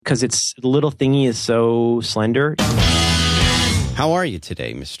because it's the little thingy is so slender. How are you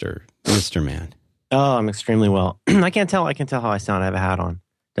today, Mr. Man? Oh, I'm extremely well. I can't tell how I sound. I have a hat on.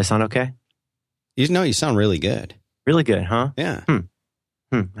 Does I sound okay? You sound really good. Really good, huh? Yeah. I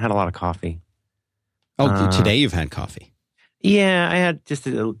had a lot of coffee. Oh, today you've had coffee. Yeah, I had just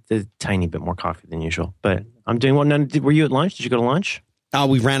a tiny bit more coffee than usual, but I'm doing well. Now, were you at lunch? Did you go to lunch? Oh,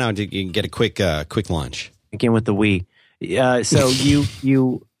 we ran out to get a quick lunch. Again with the we. So you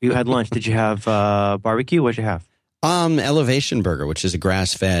had lunch. Did you have barbecue? What'd you have? Elevation Burger, which is a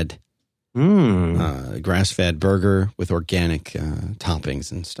grass-fed burger with organic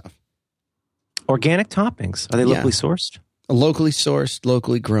toppings and stuff. Organic toppings? Are they locally sourced? Locally sourced,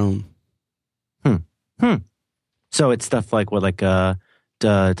 locally grown. So it's stuff like what, like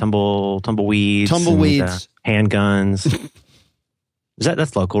tumbleweeds, handguns.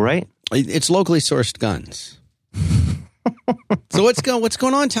 That's local, right? It's locally sourced guns. So what's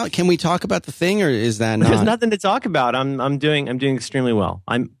going on? Can we talk about the thing, or is that not? There's nothing to talk about. I'm doing extremely well.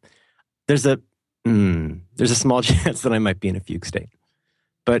 There's a small chance that I might be in a fugue state,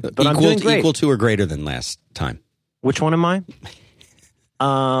 but I'm doing great. Equal to or greater than last time. Which one am I?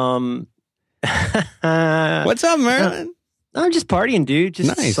 What's up, Merlin? I'm just partying, dude.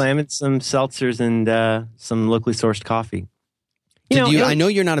 Just nice. Slamming some seltzers and some locally sourced coffee. I know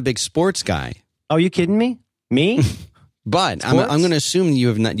you're not a big sports guy. Oh, you kidding me? Me? But I'm going to assume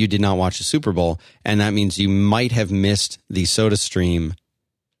you did not watch the Super Bowl, and that means you might have missed the SodaStream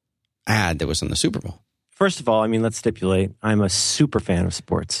ad that was on the Super Bowl. First of all, let's stipulate I'm a super fan of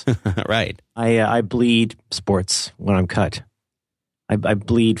sports. Right. I bleed sports when I'm cut. I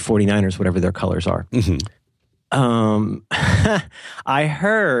bleed 49ers, whatever their colors are. Mm-hmm. I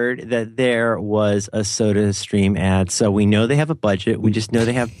heard that there was a SodaStream ad, so we know they have a budget. We just know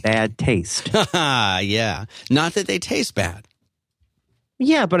they have bad taste. Yeah, not that they taste bad.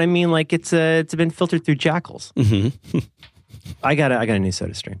 Yeah, but it's been filtered through jackals. Mm-hmm. I got a new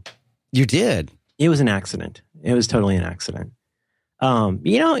SodaStream. You did? It was an accident. It was totally an accident. I've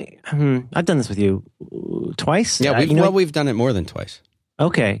done this with you twice. Yeah, we've done it more than twice.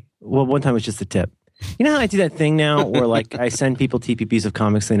 Okay. Well, one time was just a tip. You know how I do that thing now where I send people TPPs of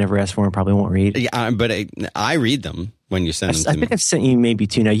comics they never asked for and probably won't read? Yeah, but I read them when you send them to me. I think I've sent you maybe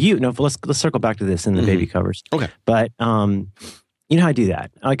two. Now, let's circle back to this in the baby covers. Okay. But you know how I do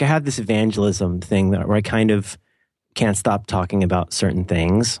that? I have this evangelism thing where I kind of can't stop talking about certain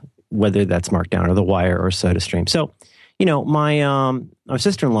things, whether that's Markdown or The Wire or SodaStream. So, my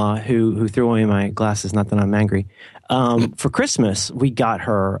sister-in-law who threw away my glasses, not that I'm angry, for Christmas, we got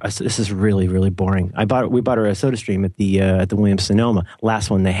her, this is really, really boring. We bought her a SodaStream at the Williams-Sonoma.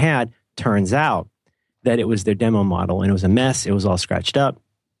 Last one they had, turns out that it was their demo model, and it was a mess. It was all scratched up.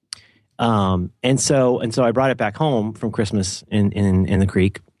 And so I brought it back home from Christmas in the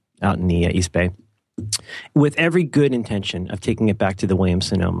creek out in the East Bay with every good intention of taking it back to the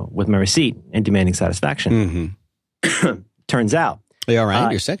Williams-Sonoma with my receipt and demanding satisfaction. Mm-hmm. Turns out. Are you all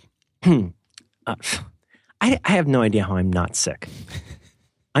right? You're sick? I have no idea how I'm not sick.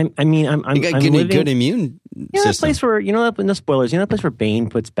 I'm you got living, good immune system. That place where, no spoilers, that place where Bane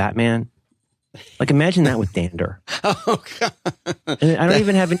puts Batman? Imagine that with dander. Oh, God. And I don't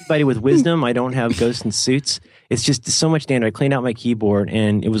even have anybody with wisdom. I don't have ghosts in suits. It's just so much dander. I cleaned out my keyboard,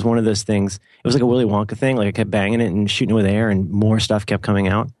 and it was one of those things. It was like a Willy Wonka thing. I kept banging it and shooting it with air, and more stuff kept coming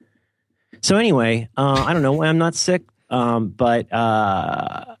out. So anyway, I don't know why I'm not sick, but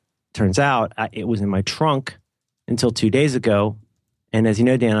turns out it was in my trunk until 2 days ago. And as you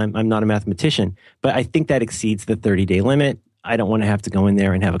know, Dan, I'm not a mathematician, but I think that exceeds the 30-day limit. I don't want to have to go in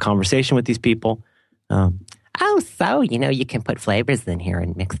there and have a conversation with these people. You can put flavors in here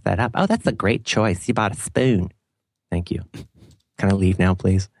and mix that up. Oh, that's a great choice. You bought a spoon. Thank you. Can I leave now,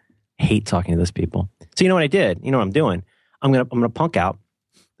 please? I hate talking to those people. So you know what I did? You know what I'm doing? I'm gonna punk out.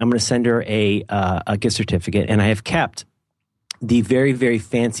 I'm going to send her a gift certificate, and I have kept the very, very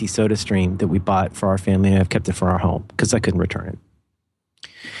fancy SodaStream that we bought for our family, and I've kept it for our home because I couldn't return it.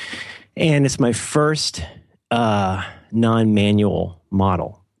 And it's my first non-manual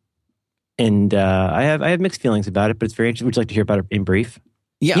model, and I have mixed feelings about it, but it's very interesting. Would you like to hear about it in brief?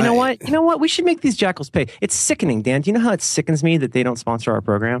 Yeah. You know what? We should make these jackals pay. It's sickening, Dan. Do you know how it sickens me that they don't sponsor our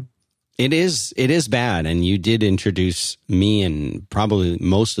program? It is bad, and you did introduce me and probably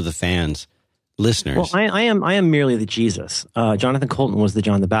most of the fans, listeners. Well, I am merely the Jesus. Jonathan Colton was the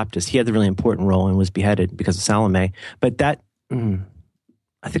John the Baptist. He had the really important role and was beheaded because of Salome. But that,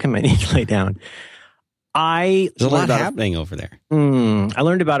 I think I might need to lay down. There's a lot happening over there. I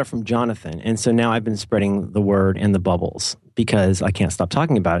learned about it from Jonathan, and so now I've been spreading the word and the bubbles because I can't stop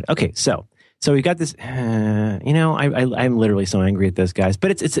talking about it. Okay, so So we got this. I'm literally so angry at those guys.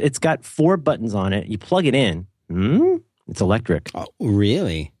 But it's got 4 buttons on it. You plug it in. It's electric. Oh,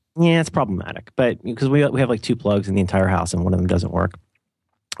 really? Yeah, it's problematic. But because we have like 2 plugs in the entire house, and one of them doesn't work.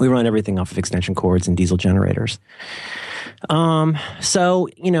 We run everything off of extension cords and diesel generators. So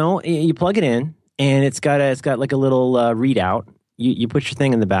you plug it in, and it's got like a little readout. You put your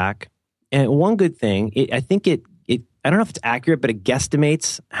thing in the back, and one good thing, I think it. I don't know if it's accurate, but it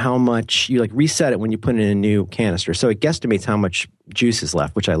guesstimates how much you like reset it when you put it in a new canister. So it guesstimates how much juice is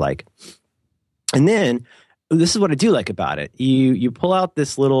left, which I like. And then this is what I do like about it. You pull out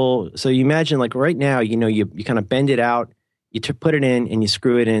this little. So you imagine like right now, you kind of bend it out. You put it in and you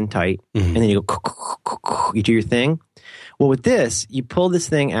screw it in tight, and then you go. You do your thing. Well, with this, you pull this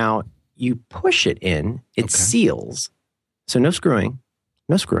thing out. You push it in. It seals. So no screwing.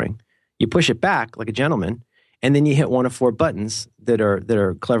 You push it back like a gentleman. And then you hit one of 4 buttons that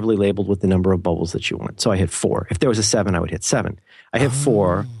are cleverly labeled with the number of bubbles that you want. So I hit 4. If there was a 7, I would hit 7. I hit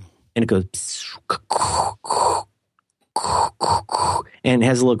 4, and it goes, and it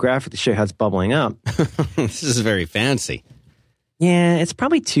has a little graphic to show how it's bubbling up. This is very fancy. Yeah, it's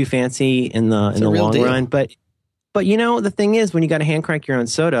probably too fancy in the long run, but the thing is, when you got to hand crank your own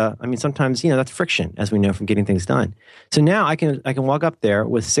soda, I mean, sometimes that's friction, as we know from getting things done. So now I can walk up there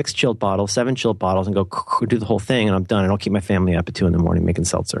with 6 chilled bottles, 7 chilled bottles, and go do the whole thing, and I'm done. And I'll keep my family up at 2 a.m. making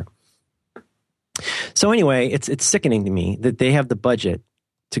seltzer. So anyway, it's sickening to me that they have the budget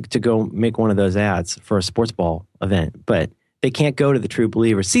to go make one of those ads for a sports ball event, but they can't go to the true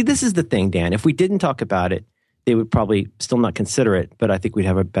believers. See, this is the thing, Dan. If we didn't talk about it, they would probably still not consider it, but I think we'd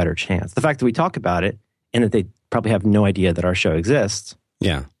have a better chance. The fact that we talk about it and that they probably have no idea that our show exists.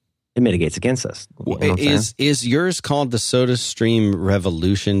 Yeah. It mitigates against us. Is yours called the SodaStream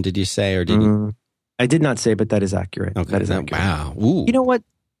Revolution, did you say, or did you? I did not say, but that is accurate. Okay. That is accurate. Wow. Ooh. You know what?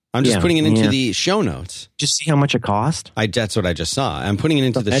 I'm just putting it into the show notes. Just see how much it cost? That's what I just saw. I'm putting it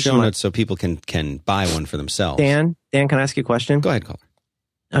into the show notes so people can buy one for themselves. Dan, can I ask you a question? Go ahead, caller.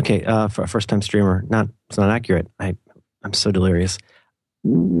 Okay, for a first-time streamer, it's not accurate. I'm so delirious.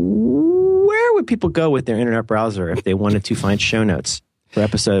 Where would people go with their internet browser if they wanted to find show notes for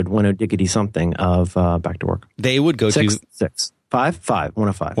episode 10 something of Back to Work? They would go to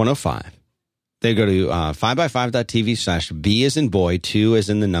 105. They go to 5by5.tv/B as in boy, 2 as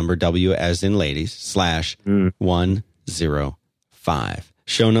in the number, W as in ladies, /105.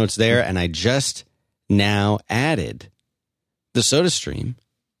 Show notes there, and I just now added the SodaStream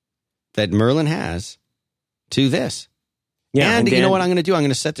that Merlin has to this. Yeah, and you know what I'm going to do? I'm going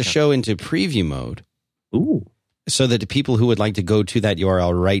to set the show into preview mode. Ooh. So that the people who would like to go to that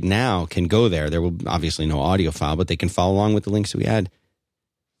URL right now can go there. There will obviously no audio file, but they can follow along with the links that we had.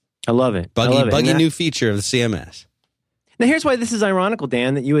 I love it. Buggy new feature of the CMS. Now, here's why this is ironical,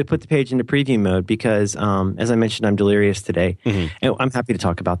 Dan, that you would put the page into preview mode because, as I mentioned, I'm delirious today. And I'm happy to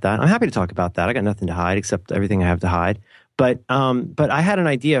talk about that. I got nothing to hide except everything I have to hide. But I had an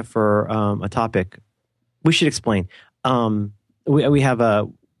idea for a topic. We should explain. We have a.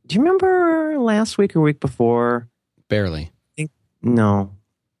 Do you remember last week or week before? Barely. No,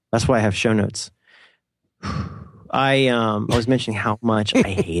 that's why I have show notes. I was mentioning how much I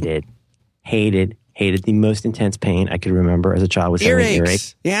hated the most intense pain I could remember as a child was having an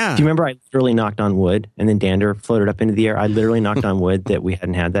earache. Yeah. Do you remember I literally knocked on wood and then dander floated up into the air? I literally knocked on wood that we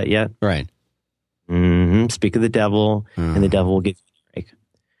hadn't had that yet. Right. Mm-hmm. Speak of the devil, and the devil will give you an earache.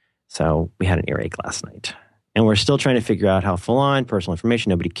 So we had an earache last night. And we're still trying to figure out how full-on, personal information,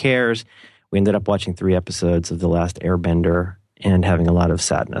 nobody cares. We ended up watching 3 episodes of The Last Airbender and having a lot of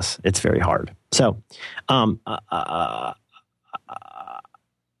sadness. It's very hard. So I'm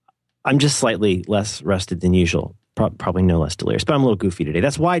just slightly less rested than usual. Probably no less delirious, but I'm a little goofy today.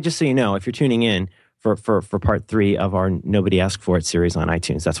 That's why, just so you know, if you're tuning in for part 3 of our Nobody Asked For It series on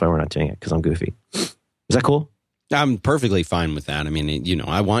iTunes, that's why we're not doing it, because I'm goofy. Is that cool? I'm perfectly fine with that. I mean,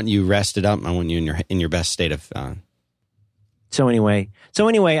 I want you rested up. I want you in your best state of. So anyway,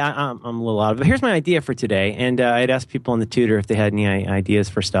 I'm a little out of it. Here's my idea for today, and I had asked people on the tutor if they had any ideas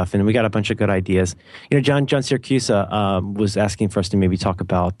for stuff, and we got a bunch of good ideas. John Siracusa was asking for us to maybe talk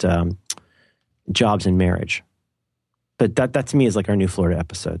about jobs and marriage, but that to me is like our new Florida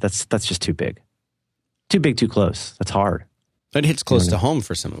episode. That's just too big, too close. That's hard. It hits close to home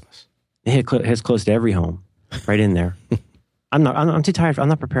for some of us. It hits close to every home. Right in there. I'm too tired. I'm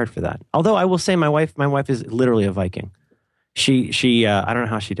not prepared for that. Although I will say my wife is literally a Viking. She I don't know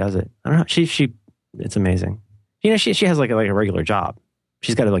how she does it. I don't know. She it's amazing. She has like a regular job.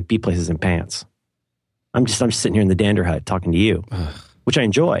 She's got to like be places in pants. I'm just sitting here in the dander hut talking to you. which I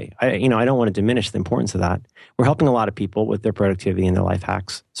enjoy. I don't want to diminish the importance of that. We're helping a lot of people with their productivity and their life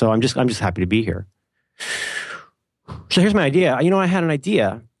hacks. So I'm just happy to be here. So here's my idea. I had an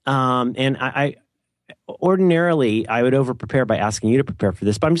idea, and I ordinarily I would over prepare by asking you to prepare for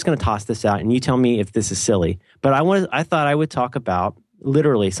this, but I'm just going to toss this out and you tell me if this is silly. But I thought I would talk about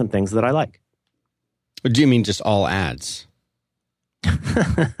literally some things that I like. Do you mean just all ads?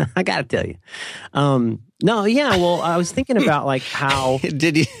 I got to tell you. No, yeah. Well, I was thinking about like how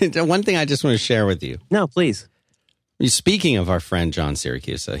one thing I just want to share with you. No, please. Speaking of our friend John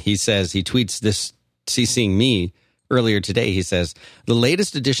Syracuse, he tweets this, CCing me earlier today. He says, the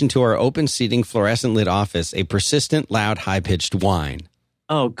latest addition to our open seating fluorescent lit office, a persistent, loud, high-pitched whine.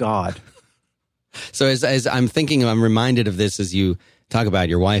 Oh, God. So as I'm thinking, I'm reminded of this as you talk about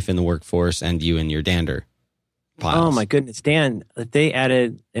your wife in the workforce and you in your dander piles. Oh, my goodness. Dan, if they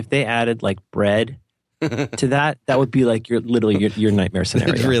added like bread to that would be like your nightmare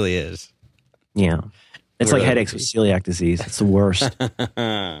scenario. It really is. Yeah. It's like headaches with celiac disease. It's the worst. You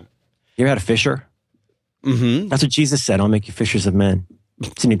ever had a fisher? Mm-hmm. That's what Jesus said. I'll make you fishers of men.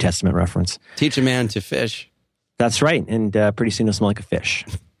 It's a New Testament reference. Teach a man to fish. That's right. And pretty soon he'll smell like a fish.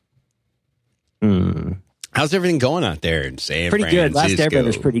 How's everything going out there in San Francisco? Pretty good. Last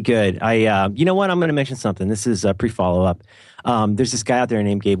Airbender's pretty good. You know what? I'm going to mention something. This is a pre-follow-up. There's this guy out there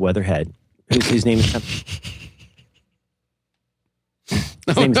named Gabe Weatherhead. Whose name is...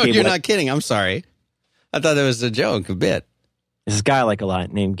 No, you're not kidding. I'm sorry. I thought that was a joke, a bit. There's this guy I like a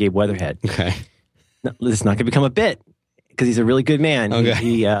lot named Gabe Weatherhead. Okay. No, this is not going to become a bit because he's a really good man. Okay.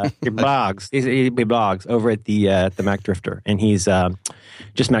 He blogs. He blogs over at the Mac Drifter, and he's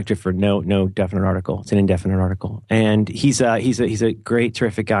just Mac Drifter. No definite article. It's an indefinite article, and he's a great,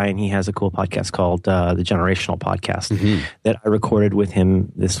 terrific guy, and he has a cool podcast called the Generational Podcast that I recorded with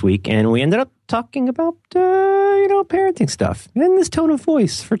him this week, and we ended up talking about parenting stuff in this tone of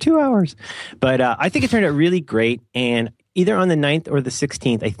voice for 2 hours. But I think it turned out really great, and either on the 9th or the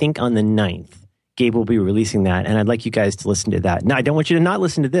 16th, I think on the 9th, Gabe will be releasing that, and I'd like you guys to listen to that. Now, I don't want you to not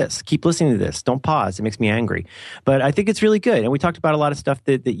listen to this. Keep listening to this. Don't pause. It makes me angry. But I think it's really good. And we talked about a lot of stuff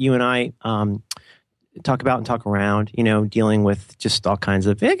that you and I talk about and talk around, dealing with just all kinds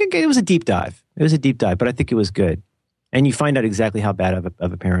of... It was a deep dive. But I think it was good. And you find out exactly how bad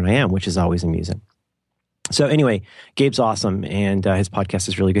of a parent I am, which is always amusing. So anyway, Gabe's awesome, and his podcast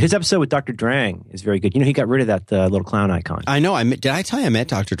is really good. His episode with Dr. Drang is very good. He got rid of that little clown icon. I know. Did I tell you I met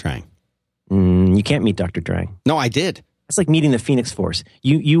Dr. Drang? You can't meet Dr. Drang. No, I did. It's like meeting the Phoenix Force.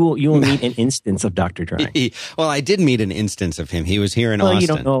 You will meet an instance of Dr. Drang. Well, I did meet an instance of him. He was here in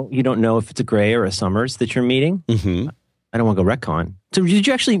Austin. You don't know if it's a Gray or a Summers that you're meeting? Mm-hmm. I don't want to go retcon. So did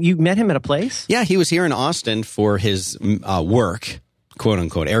you met him at a place? Yeah, he was here in Austin for his work, quote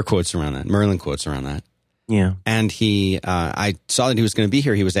unquote, air quotes around that, Merlin quotes around that. Yeah. And I saw that he was going to be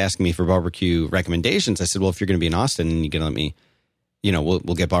here. He was asking me for barbecue recommendations. I said, well, if you're going to be in Austin, you can let me, we'll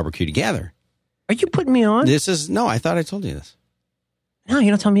get barbecue together. Are you putting me on? No, I thought I told you this. No, you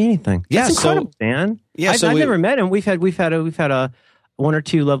don't tell me anything. Yeah, that's incredible, Dan. Yeah, I've never met him. We've had a one or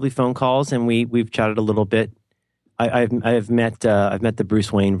two lovely phone calls, and we've chatted a little bit. I've met the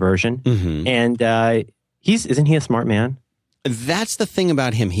Bruce Wayne version, and isn't he a smart man? That's the thing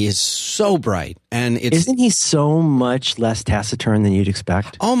about him. He is so bright, and isn't he so much less taciturn than you'd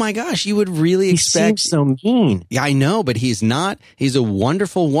expect? Oh my gosh, you would really expect. He seems so mean. Yeah, I know, but he's not. He's a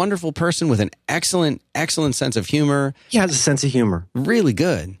wonderful, wonderful person with an excellent, excellent sense of humor. He has a sense of humor. Really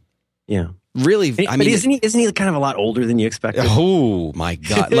good. Yeah. Really, but isn't he kind of a lot lot older than you expected? Oh my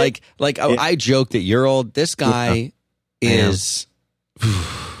God! I joke that you're old. This guy is.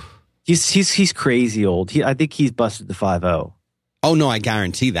 He's crazy old. I think he's busted the 5-0. Oh no, I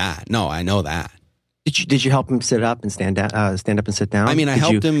guarantee that. No, I know that. Did you help him sit up and stand up and sit down? I mean, I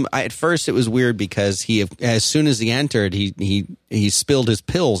helped him. At first, it was weird because as soon as he entered, he spilled his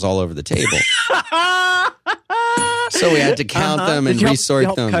pills all over the table. So we had to count them and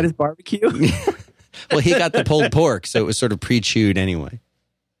resort them. Cut his barbecue. Well, he got the pulled pork, so it was sort of pre-chewed anyway.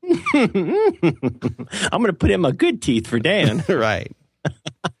 I'm going to put in my good teeth for Dan. Right.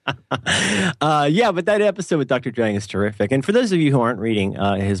 But that episode with Dr. Drang is terrific. And for those of you who aren't reading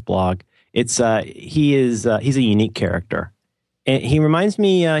his blog, he's a unique character. And he reminds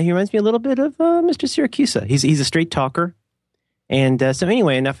me a little bit of Mr. Syracuse. He's a straight talker. And so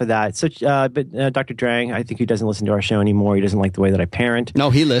anyway, enough of that. So, but Dr. Drang, I think he doesn't listen to our show anymore. He doesn't like the way that I parent. No,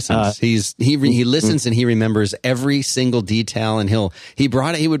 he listens. He listens and he remembers every single detail. And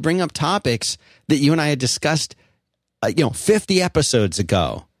he would bring up topics that you and I had discussed 50 episodes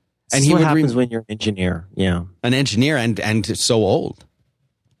ago. And what happens when you're an engineer. Yeah. An engineer and so old.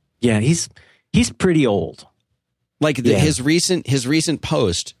 Yeah, he's pretty old. Like his recent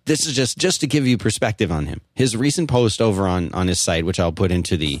post. This is just to give you perspective on him. His recent post over on his site, which I'll put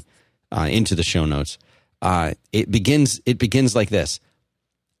into the show notes. It begins like this.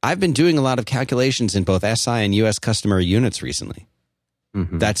 I've been doing a lot of calculations in both SI and US customer units recently.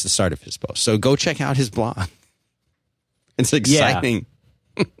 Mm-hmm. That's the start of his post. So go check out his blog. It's exciting.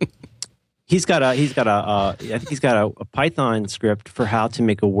 Yeah. He's got a Python script for how to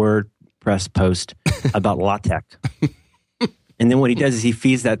make a WordPress post about LaTeX. And then what he does is he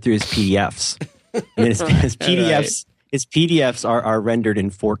feeds that through his PDFs. And his PDFs are rendered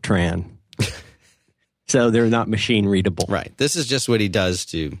in Fortran. So they're not machine readable. Right. This is just what he does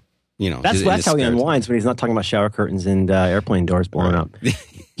to, That's how he unwinds when he's not talking about shower curtains and airplane doors blowing up.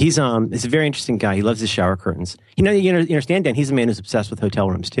 He's a very interesting guy. He loves his shower curtains. You understand, Dan, he's a man who's obsessed with hotel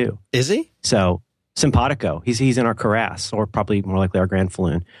rooms too. Is he? So simpatico. He's in our Carras, or probably more likely our Grand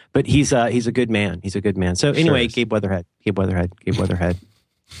Falloon. But he's a good man. He's a good man. So anyway, Sure Gabe Weatherhead.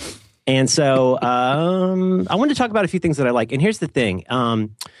 And so I wanted to talk about a few things that I like. And here's the thing.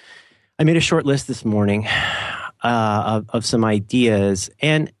 I made a short list this morning of some ideas,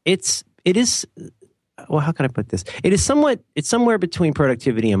 and it is how can I put this? It's somewhere between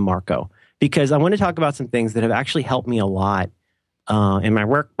productivity and Marco, because I want to talk about some things that have actually helped me a lot in my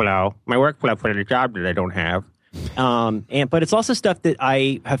workflow for the job that I don't have. But it's also stuff that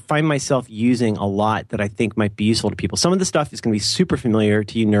I have find myself using a lot that I think might be useful to people. Some of the stuff is going to be super familiar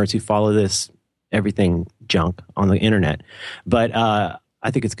to you nerds who follow this everything junk on the internet, but I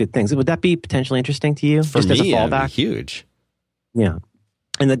think it's good things. Would that be potentially interesting to you? For just me, as a fallback? Huge. Yeah.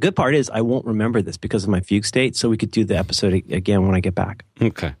 And the good part is I won't remember this because of my fugue state, so we could do the episode again when I get back.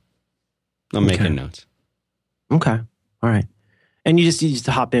 Okay. I'm making notes. Okay. All right. And you just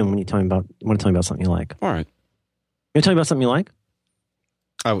hop in when you want to tell me about something you like. All right. You want to tell me about something you like?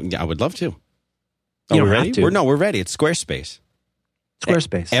 I would love to. You don't ready? have to. We're ready. It's Squarespace.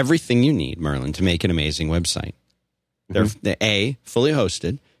 Squarespace. Everything you need, Merlin, to make an amazing website. They're A, fully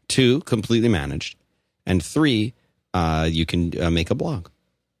hosted, 2, completely managed, and 3, you can make a blog.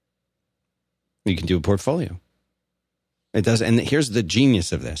 You can do a portfolio. It does, and here's the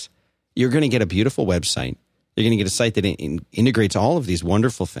genius of this. You're going to get a beautiful website. You're going to get a site that integrates all of these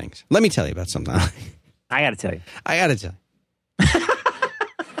wonderful things. Let me tell you about something. I got to tell you.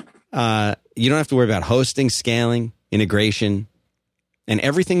 You don't have to worry about hosting, scaling, integration, and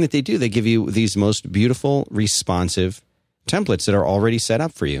everything that they do. They give you these most beautiful, responsive templates that are already set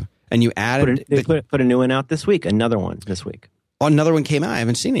up for you. And you added... Put a new one out this week. Another one this week. Oh, another one came out. I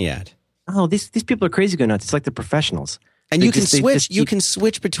haven't seen it yet. Oh, these people are crazy going nuts. It's like the professionals. And you can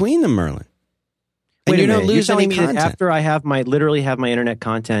switch between them, Merlin. And you're not losing any content. After I literally have my internet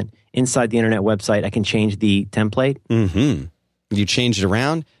content inside the internet website, I can change the template. Mm-hmm. You change it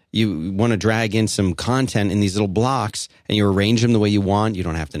around. You want to drag in some content in these little blocks, and you arrange them the way you want. You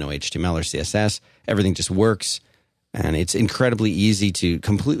don't have to know HTML or CSS. Everything just works, and it's incredibly easy to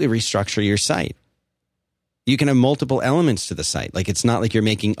completely restructure your site. You can have multiple elements to the site. Like, it's not like you're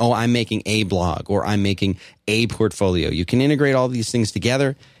making, I'm making a blog or I'm making a portfolio. You can integrate all these things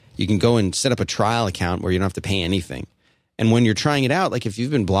together. You can go and set up a trial account where you don't have to pay anything. And when you're trying it out, like if you've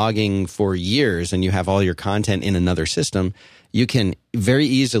been blogging for years and you have all your content in another system, you can very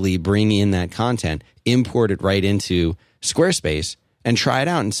easily bring in that content, import it right into Squarespace, and try it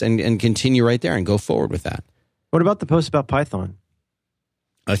out and continue right there and go forward with that. What about the post about Python?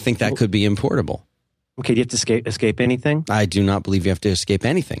 I think that could be importable. Okay, do you have to escape anything? I do not believe you have to escape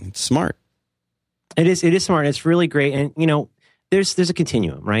anything. It's smart. It is smart. It's really great. And, there's a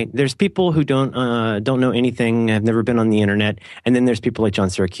continuum, right? There's people who don't know anything, have never been on the internet, and then there's people like John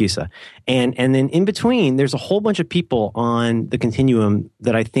Siracusa. And then in between, there's a whole bunch of people on the continuum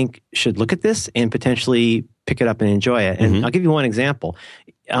that I think should look at this and potentially pick it up and enjoy it. And I'll give you one example.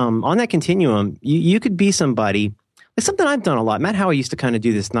 On that continuum, you could be somebody. It's something I've done a lot. Matt Howe used to kind of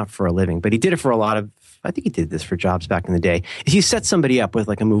do this, not for a living, but he did it for a lot of, I think he did this for jobs back in the day. He set somebody up with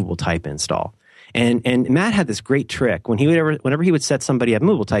like a movable type install. And Matt had this great trick whenever he would set somebody up.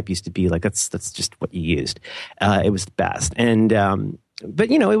 Movable type used to be like that's just what you used. It was the best,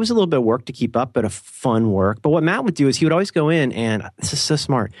 but it was a little bit of work to keep up, but a fun work. But what Matt would do is he would always go in, and this is so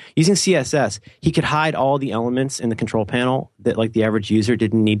smart. Using CSS, he could hide all the elements in the control panel that like the average user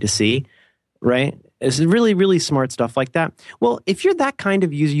didn't need to see. Right? It's really, really smart stuff like that. Well, if you're that kind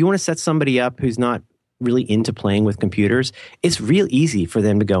of user, you want to set somebody up who's not really into playing with computers. It's real easy for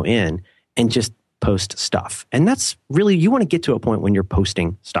them to go in and just post stuff. And that's really, you want to get to a point when you're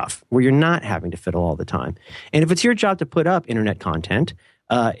posting stuff where you're not having to fiddle all the time. And if it's your job to put up internet content,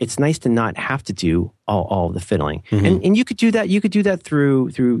 it's nice to not have to do all the fiddling. And you could do that. You could do that through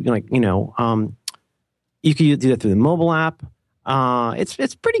like, You can do that through the mobile app.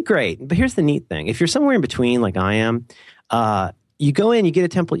 It's pretty great. But here's the neat thing. If you're somewhere in between like I am, you go in, you get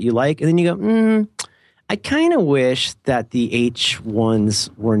a template you like, and then you go, I kind of wish that the H ones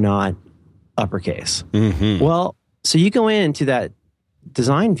were not uppercase. Mm-hmm. Well, so you go into that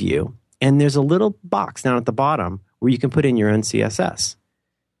design view, and there's a little box down at the bottom where you can put in your own CSS.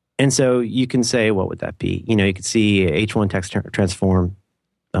 And so you can say, what would that be? You could see H1 text transform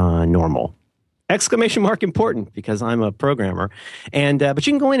normal. Exclamation mark important, because I'm a programmer. And but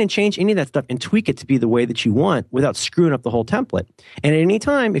you can go in and change any of that stuff and tweak it to be the way that you want without screwing up the whole template. And at any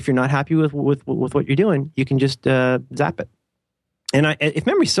time, if you're not happy with what you're doing, you can just zap it. And if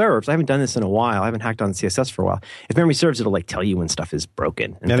memory serves, I haven't done this in a while. I haven't hacked on CSS for a while. If memory serves, it'll tell you when stuff is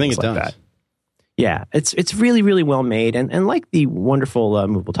broken. And I think it does. That. Yeah, it's really, really well made. And like the wonderful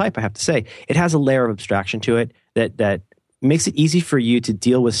movable type, I have to say, it has a layer of abstraction to it that makes it easy for you to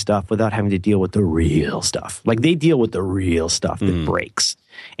deal with stuff without having to deal with the real stuff. Like they deal with the real stuff that breaks.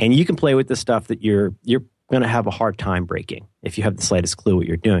 And you can play with the stuff that you're going to have a hard time breaking if you have the slightest clue what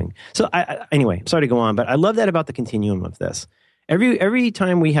you're doing. So anyway, sorry to go on, but I love that about the continuum of this. Every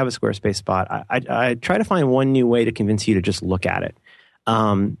time we have a Squarespace spot, I try to find one new way to convince you to just look at it.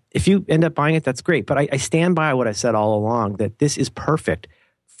 If you end up buying it, that's great. But I stand by what I said all along, that this is perfect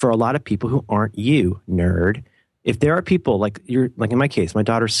for a lot of people who aren't you, nerd. If there are people like in my case, my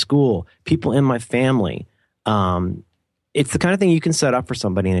daughter's school, people in my family, it's the kind of thing you can set up for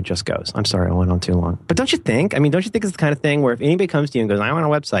somebody and it just goes. I'm sorry, I went on too long. But don't you think it's the kind of thing where if anybody comes to you and goes, I want a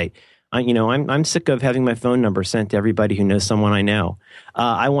website, I'm sick of having my phone number sent to everybody who knows someone I know.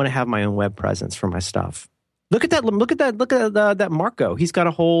 I want to have my own web presence for my stuff. Look at that Marco. He's got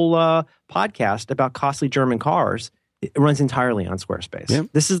a whole podcast about costly German cars. It runs entirely on Squarespace. Yep.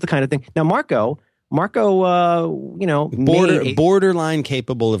 This is the kind of thing. Now, Marco, borderline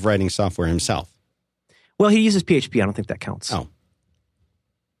capable of writing software himself. Well, he uses PHP. I don't think that counts. Oh,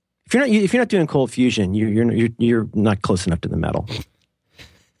 if you're not doing Cold Fusion, you're not close enough to the metal.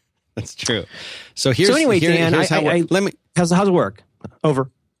 That's true. So anyway, Dan, how's it work? Over.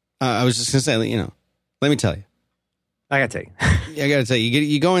 I was just going to say, let me tell you. I got to tell you. I got to tell you.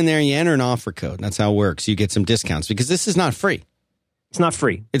 You go in there and you enter an offer code. That's how it works. You get some discounts because this is not free. It's not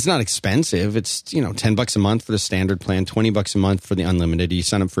free. It's not expensive. It's, $10 a month for the standard plan, $20 a month for the unlimited. You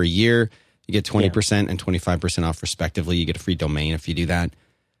sign up for a year, you get 20% and 25% off respectively. You get a free domain if you do that.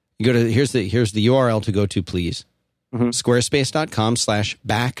 You go to, here's the URL to go to, please. Mm-hmm.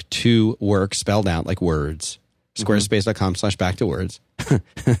 Squarespace.com/back-to-work, spelled out like words. Squarespace.com/back-to-words.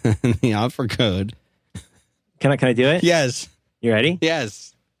 The offer code. Can I do it? Yes. You ready?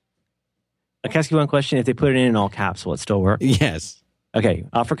 Yes. I can ask you one question. If they put it in all caps, will it still work? Yes. Okay.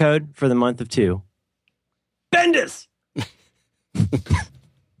 Offer code for the month of 2. Bendis!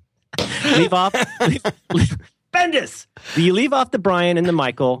 leave Bendis! You leave off the Brian and the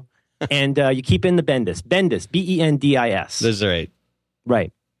Michael, and you keep in the Bendis. Bendis. Bendis. That's right.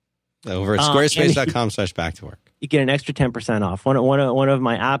 Right. Over at squarespace.com/back-to-work. You get an extra 10% off. One of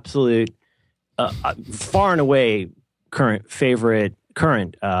my absolute, far and away current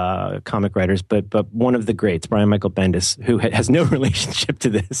comic writers, but one of the greats, Brian Michael Bendis, who has no relationship to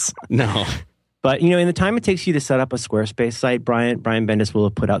this. No. But, in the time it takes you to set up a Squarespace site, Brian Bendis will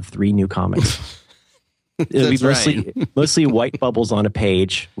have put out 3 new comics. It'll be mostly white bubbles on a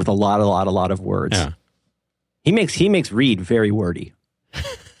page with a lot of words. Yeah. He makes read very wordy.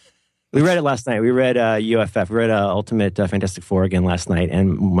 We read it last night. We read UFF. We read Ultimate Fantastic Four again last night,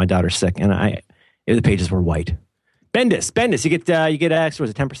 and my daughter's sick, and the pages were white. Bendis, you get extra.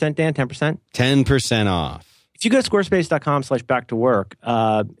 Was it 10%, Dan? 10%? 10% off. If you go to squarespace.com/back-to-work,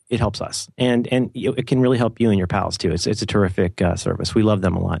 it helps us, and it can really help you and your pals too. It's a terrific service. We love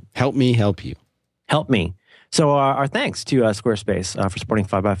them a lot. Help me help you. Help me. So our thanks to Squarespace for supporting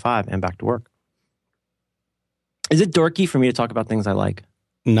 5x5 and Back to Work. Is it dorky for me to talk about things I like?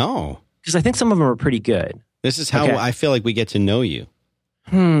 No. Because I think some of them are pretty good. This is how I feel like we get to know you.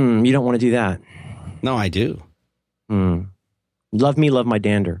 You don't want to do that. No, I do. Love me, love my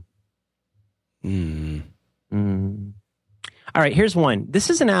dander. All right, here's one. This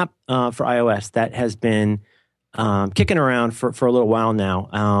is an app for iOS that has been kicking around for a little while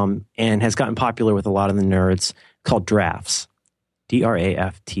now and has gotten popular with a lot of the nerds, called Drafts.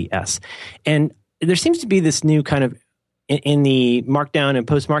 Drafts. And there seems to be this new kind of, in the markdown and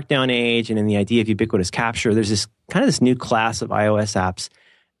post-markdown age and in the idea of ubiquitous capture, there's this new class of iOS apps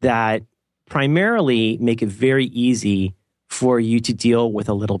that primarily make it very easy for you to deal with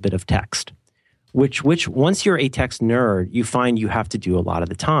a little bit of text, which once you're a text nerd, you find you have to do a lot of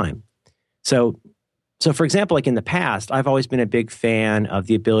the time. So So for example, like in the past, I've always been a big fan of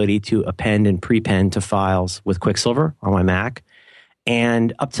the ability to append and prepend to files with Quicksilver on my Mac.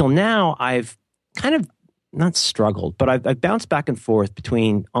 And up till now, I've kind of not struggled, but I've bounced back and forth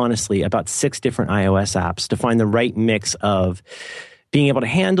between, honestly, about 6 different iOS apps to find the right mix of being able to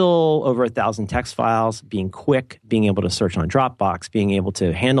handle over 1,000 text files, being quick, being able to search on Dropbox, being able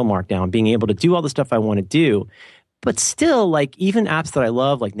to handle Markdown, being able to do all the stuff I want to do. But still, like even apps that I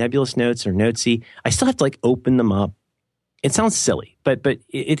love, like Nebulous Notes or Notesy, I still have to like open them up. It sounds silly, but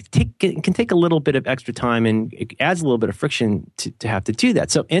it can take a little bit of extra time, and it adds a little bit of friction to have to do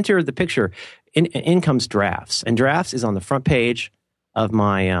that. So enter the picture. In comes Drafts, and Drafts is on the front page of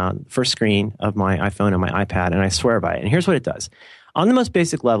my first screen of my iPhone and my iPad, and I swear by it. And here's what it does. On the most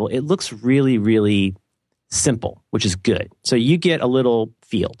basic level, it looks really, really simple, which is good. So you get a little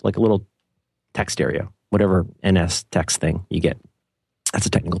field, like a little text area, whatever NS text thing you get. That's a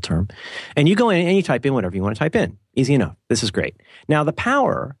technical term. And you go in and you type in whatever you want to type in. Easy enough. This is great. Now, the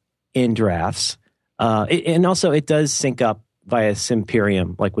power in Drafts, and also it does sync up via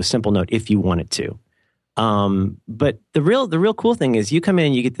Simperium, like with Simple Note, if you want it to. But the real cool thing is you come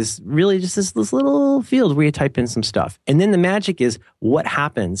in, you get this really just this little field where you type in some stuff. And then the magic is what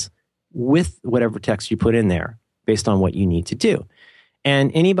happens with whatever text you put in there based on what you need to do.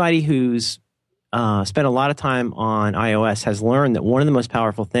 And anybody who's spent a lot of time on iOS has learned that one of the most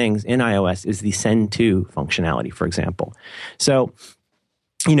powerful things in iOS is the send to functionality, for example. So,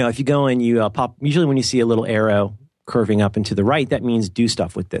 if you go and you pop, usually when you see a little arrow curving up and to the right, that means do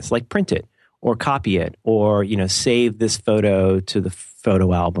stuff with this, like print it or copy it or, save this photo to the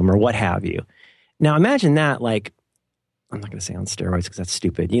photo album or what have you. Now, imagine that like, I'm not going to say on steroids because that's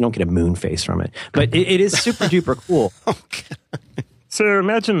stupid. You don't get a moon face from it, but it is super duper cool. So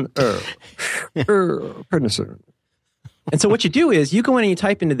imagine, predecessor. And so what you do is you go in and you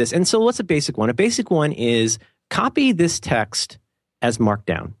type into this. And so what's a basic one? A basic one is copy this text as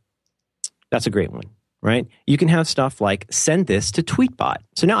Markdown. That's a great one, right? You can have stuff like send this to Tweetbot.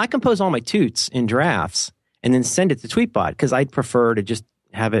 So now I compose all my toots in Drafts and then send it to Tweetbot because I'd prefer to just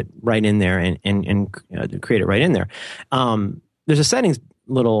have it right in there and create it right in there. There's a settings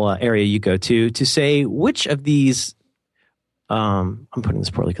little area you go to say which of these. I'm putting this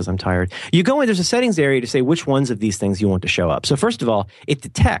poorly because I'm tired. You go in, there's a settings area to say which ones of these things you want to show up. So first of all, it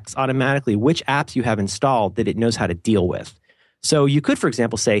detects automatically which apps you have installed that it knows how to deal with. So you could, for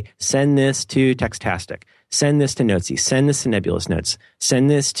example, say, send this to Textastic, send this to Notesy, send this to Nebulous Notes, send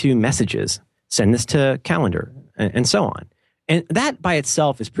this to Messages, send this to Calendar, and so on. And that by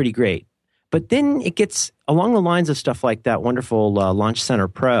itself is pretty great. But then it gets along the lines of stuff like that wonderful Launch Center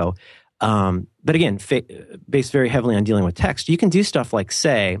Pro. But again, based very heavily on dealing with text, you can do stuff like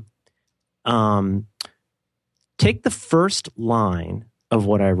say, take the first line of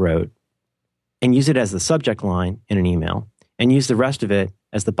what I wrote and use it as the subject line in an email and use the rest of it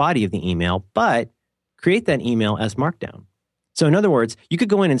as the body of the email, but create that email as Markdown. So in other words, you could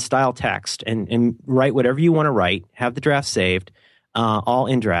go in and style text and write whatever you want to write, have the draft saved, all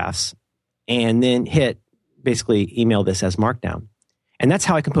in Drafts, and then hit basically email this as Markdown. And that's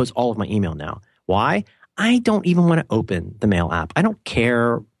how I compose all of my email now. Why? I don't even want to open the Mail app. I don't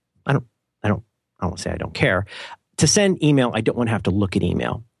care. I don't want to say I don't care. To send email, I don't want to have to look at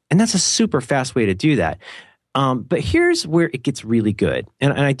email. And that's a super fast way to do that. But here's where it gets really good.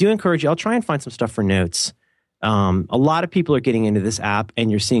 And I do encourage you, I'll try and find some stuff for notes. A lot of people are getting into this app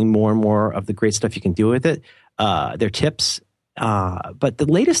and you're seeing more and more of the great stuff you can do with it. Their tips. But the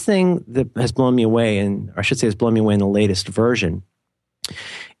latest thing that has blown me away, and I should say has blown me away in the latest version,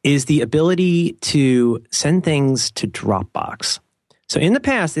 is the ability to send things to Dropbox. So in the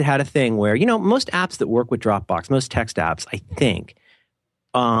past, it had a thing where, most apps that work with Dropbox, most text apps, I think,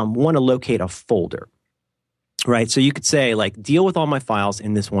 want to locate a folder, right? So you could say, like, deal with all my files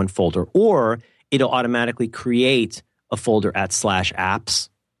in this one folder, or it'll automatically create a folder at /apps.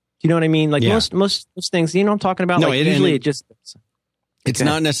 Do you know what I mean? Like most things, you know what I'm talking about? No, like usually it just... It's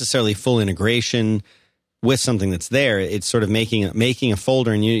not necessarily full integration with something that's there. It's sort of making a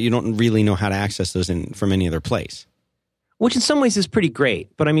folder, and you don't really know how to access those from any other place. Which in some ways is pretty great.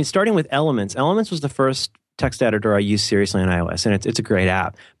 But I mean, starting with Elements. Elements was the first text editor I used seriously on iOS, and it's a great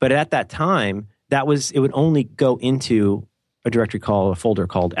app. But at that time, it would only go into a directory a folder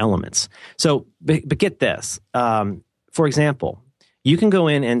called Elements. So, but get this. For example, you can go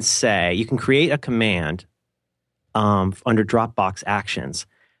in and say, you can create a command under Dropbox Actions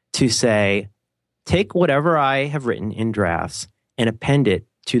to say, take whatever I have written in Drafts and append it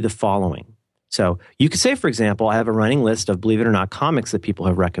to the following. So you could say, for example, I have a running list of, believe it or not, comics that people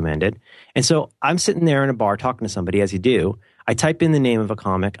have recommended. And so I'm sitting there in a bar talking to somebody, as you do. I type in the name of a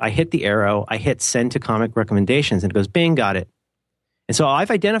comic, I hit the arrow, I hit send to comic recommendations, and it goes, bing, got it. And so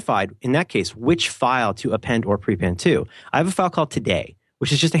I've identified, in that case, which file to append or prepend to. I have a file called Today,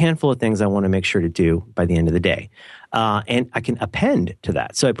 which is just a handful of things I want to make sure to do by the end of the day. And I can append to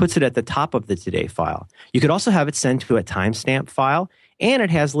that. So it puts it at the top of the Today file. You could also have it send to a timestamp file, and it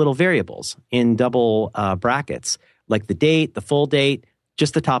has little variables in double brackets, like the date, the full date,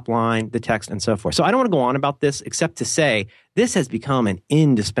 just the top line, the text, and so forth. So I don't want to go on about this except to say this has become an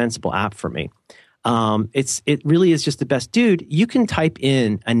indispensable app for me. It really is just the best. Dude, you can type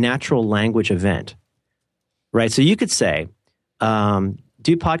in a natural language event, right? So you could say,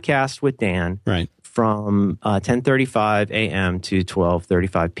 do podcast with Dan from 10:35 a.m. to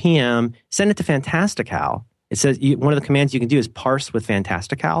 12:35 p.m. Send it to Fantastical. It says one of the commands you can do is parse with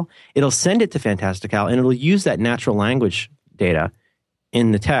Fantastical. It'll send it to Fantastical, and it'll use that natural language data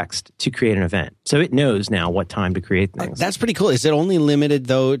in the text to create an event. So it knows now what time to create things. That's pretty cool. Is it only limited,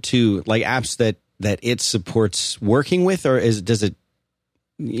 though, to like apps that it supports working with, or does it,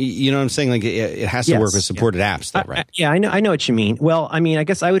 you know what I'm saying? Like it has to work with supported apps, though, right? Yeah, I know what you mean. Well, I mean, I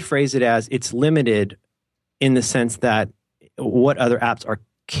guess I would phrase it as it's limited in the sense that what other apps are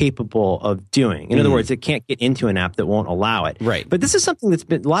capable of doing. In other words, it can't get into an app that won't allow it. Right. But this is something that's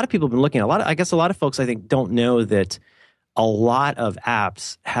been, a lot of people have been looking at. A lot of folks, I think, don't know that a lot of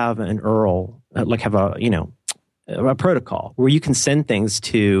apps have an URL, like have a protocol where you can send things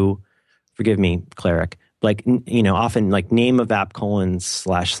to, forgive me, Cleric, like, often like name of app : / and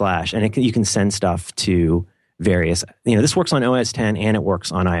you can send stuff to various, this works on OS X and it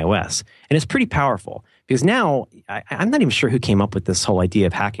works on iOS. And it's pretty powerful because now I'm not even sure who came up with this whole idea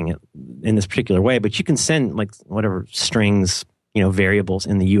of hacking it in this particular way, but you can send like whatever strings, variables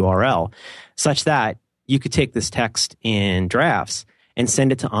in the URL such that you could take this text in drafts and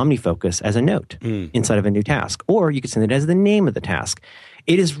send it to OmniFocus as a note inside of a new task. Or you could send it as the name of the task.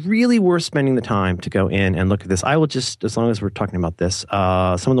 It is really worth spending the time to go in and look at this. I will just, as long as we're talking about this,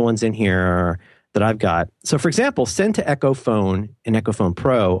 some of the ones in here that I've got. So for example, send to Echo Phone and Echo Phone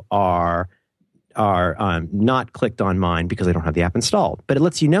Pro are not clicked on mine because I don't have the app installed. But it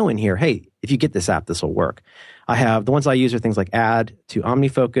lets you know in here, hey, if you get this app, this will work. I have, the ones I use are things like add to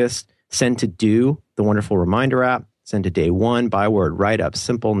OmniFocus, send to Do, the wonderful reminder app, send to Day One, Byword, Write Up,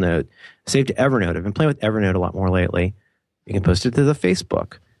 Simple Note, save to Evernote. I've been playing with Evernote a lot more lately. You can post it to the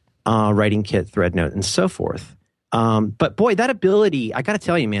Facebook, Writing Kit, ThreadNote, and so forth. But boy, that ability, I got to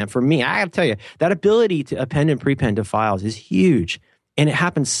tell you, man, for me, I got to tell you, that ability to append and prepend to files is huge. And it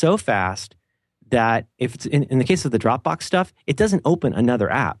happens so fast that if it's in the case of the Dropbox stuff, it doesn't open another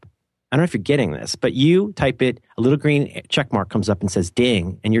app. I don't know if you're getting this, but you type it, a little green check mark comes up and says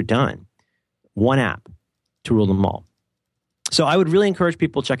ding, and you're done. One app to rule them all. So I would really encourage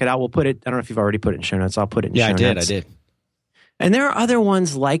people to check it out. We'll put it, I don't know if you've already put it in show notes. I'll put it in show notes. I did. And there are other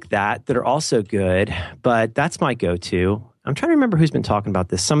ones like that are also good, but that's my go-to. I'm trying to remember who's been talking about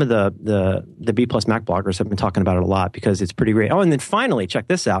this. Some of the B plus Mac bloggers have been talking about it a lot because it's pretty great. Oh, and then finally, check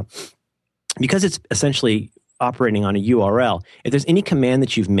this out. Because it's essentially operating on a URL, if there's any command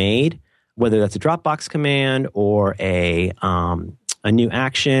that you've made, whether that's a Dropbox command or a new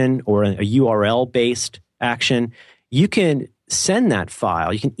action or a URL-based action, you can send that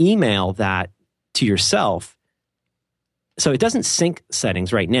file. You can email that to yourself. So it doesn't sync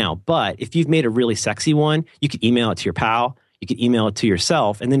settings right now, but if you've made a really sexy one, you could email it to your pal, you could email it to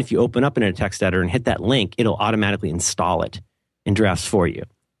yourself, and then if you open up in a text editor and hit that link, it'll automatically install it in drafts for you.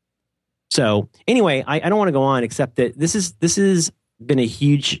 So anyway, I don't want to go on except that this has been a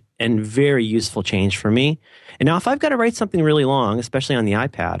huge and very useful change for me. And now if I've got to write something really long, especially on the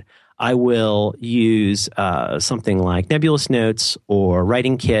iPad, I will use something like Nebulous Notes or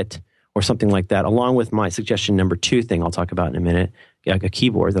Writing Kit or something like that, along with my suggestion number 2 thing I'll talk about in a minute, like a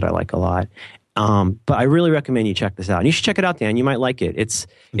keyboard that I like a lot. But I really recommend you check this out. And you should check it out, Dan. You might like it. It's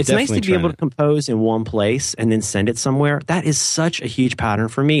nice to be able to compose in one place and then send it somewhere. That is such a huge pattern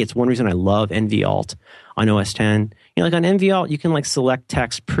for me. It's one reason I love NVAlt on OS X. Like on NVAlt, you can like select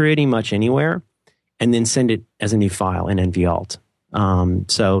text pretty much anywhere and then send it as a new file in NVAlt.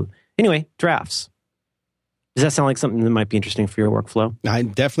 So anyway, drafts. Does that sound like something that might be interesting for your workflow? I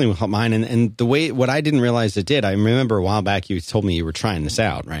definitely will help mine. And the way, what I didn't realize it did, I remember a while back you told me you were trying this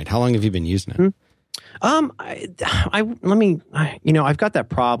out, right? How long have you been using it? I've got that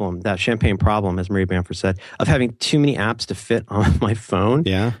problem, that champagne problem, as Marie Bamford said, of having too many apps to fit on my phone.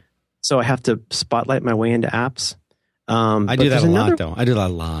 Yeah. So I have to spotlight my way into apps. I do that a lot, though. I do that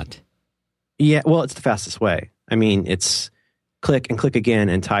a lot. Yeah, well, it's the fastest way. I mean, it's click and click again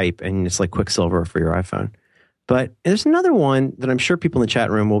and type, and it's like Quicksilver for your iPhone. But there's another one that I'm sure people in the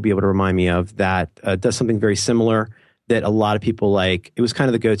chat room will be able to remind me of that does something very similar that a lot of people like. It was kind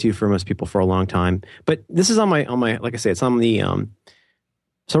of the go-to for most people for a long time. But this is on my like I say, it's on the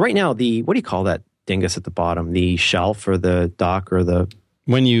so right now, what do you call that dingus at the bottom? The shelf or the dock or the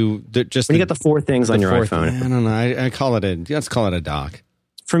when you get the four things on your iPhone. I don't know. I call it let's call it a dock.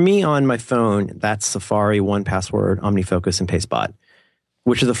 For me on my phone, that's Safari, 1Password, OmniFocus, and PaceBot,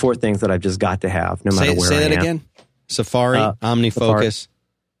 which are the four things that I've just got to have no matter where I am. Say that again. Safari, OmniFocus.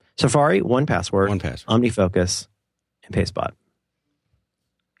 Safari, 1Password, OmniFocus, and PaceBot.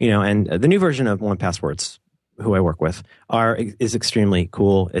 And the new version of 1Passwords, who I work with, is extremely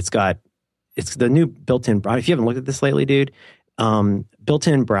cool. It's the new built-in. If you haven't looked at this lately, dude,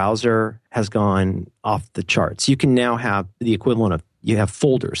 built-in browser has gone off the charts. You can now have the equivalent of you have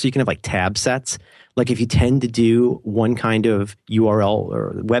folders. So you can have like tab sets. Like if you tend to do one kind of URL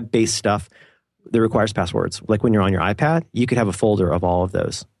or web-based stuff that requires passwords, like when you're on your iPad, you could have a folder of all of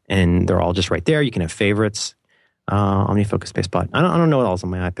those, and they're all just right there. You can have favorites, OmniFocus, PaceBot. I don't know what else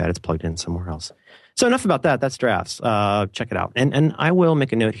on my iPad. It's plugged in somewhere else. So enough about that. That's drafts. Check it out. And I will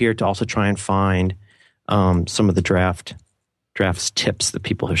make a note here to also try and find some of the drafts tips that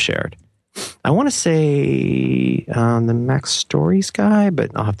people have shared. I want to say the Mac Stories guy,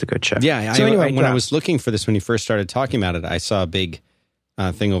 but I'll have to go check. Yeah. So anyway, when I was looking for this, when you first started talking about it, I saw a big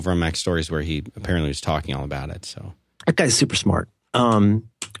thing over on Mac Stories where he apparently was talking all about it. So that guy's super smart.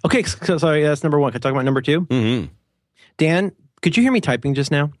 Okay, so sorry, that's number one. Can I talk about number two? Mm-hmm. Dan, could you hear me typing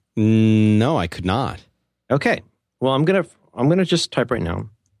just now? No, I could not. Okay. Well, I'm gonna just type right now,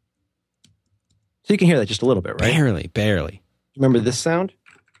 so you can hear that just a little bit, right? Barely. Remember this sound?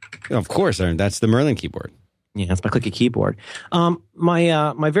 Of course, that's the Merlin keyboard. Yeah, that's my clicky keyboard.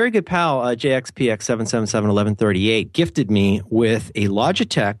 My very good pal JXPX7771138 gifted me with a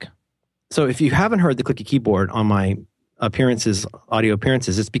Logitech. So if you haven't heard the clicky keyboard on my audio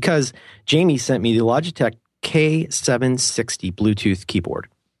appearances, it's because Jamie sent me the Logitech K760 Bluetooth keyboard,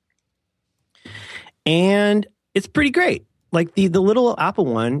 and it's pretty great. Like the little Apple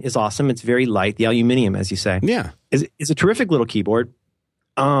one is awesome. It's very light, the aluminum, as you say. Yeah, is a terrific little keyboard.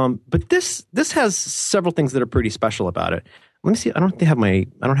 But this has several things that are pretty special about it. Let me see. I don't have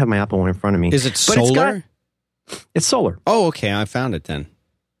my Apple one in front of me. Is it solar? It's solar. Oh, okay. I found it then.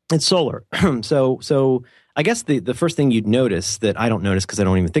 It's solar. So I guess the first thing you'd notice that I don't notice because I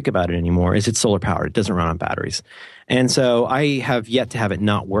don't even think about it anymore is it's solar powered. It doesn't run on batteries. And so I have yet to have it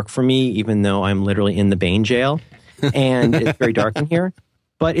not work for me, even though I'm literally in the Bane jail and it's very dark in here.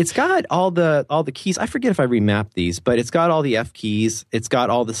 But it's got all the keys. I forget if I remapped these, but it's got all the F keys. It's got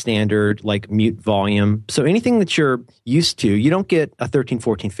all the standard like mute volume. So anything that you're used to, you don't get a 13,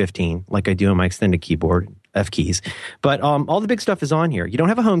 14, 15 like I do on my extended keyboard, F keys. But all the big stuff is on here. You don't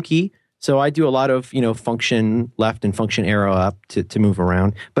have a home key. So I do a lot of, function left and function arrow up to move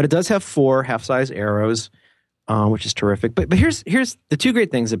around. But it does have 4 half-size arrows, which is terrific. But here's the 2 great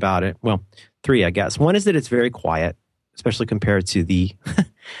things about it. Well, 3, I guess. One is that it's very quiet, especially compared to the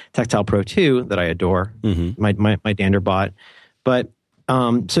Tactile Pro 2 that I adore, my Dander bot. But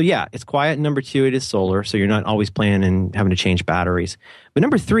so yeah, it's quiet. Number 2, it is solar, so you're not always playing and having to change batteries. But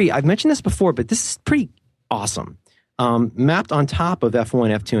number 3, I've mentioned this before, but this is pretty awesome. Mapped on top of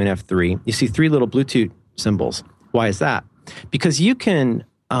F1, F2, and F3, you see 3 little Bluetooth symbols. Why is that? Because you can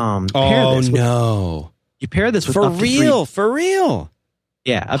pair this. You pair this with for real.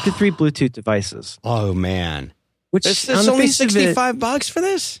 Yeah, up to 3 Bluetooth devices. Oh man. Which it's only $65 for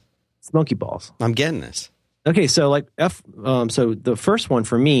this? It's monkey balls. I'm getting this. Okay, so like so the first one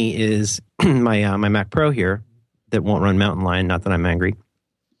for me is my Mac Pro here that won't run Mountain Lion. Not that I'm angry.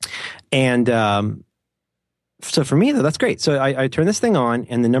 And so for me, that's great. So I turn this thing on,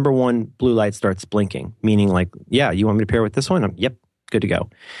 and the number 1 blue light starts blinking, meaning like, yeah, you want me to pair with this one? Yep, good to go.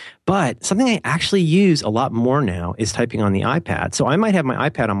 But something I actually use a lot more now is typing on the iPad. So I might have my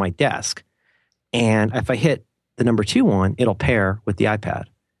iPad on my desk, and if I hit the number 2 one, it'll pair with the iPad.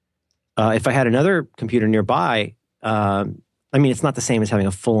 If I had another computer nearby, it's not the same as having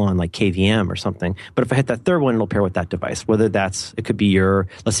a full-on like KVM or something. But if I hit that 3rd one, it'll pair with that device. Whether it could be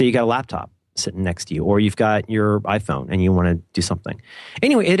let's say you got a laptop sitting next to you, or you've got your iPhone and you want to do something.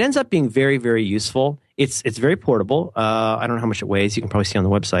 Anyway, it ends up being very, very useful. It's very portable. I don't know how much it weighs. You can probably see on the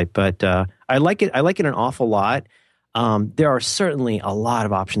website, but I like it. I like it an awful lot. There are certainly a lot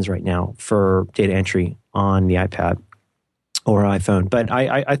of options right now for data entry on the iPad or iPhone.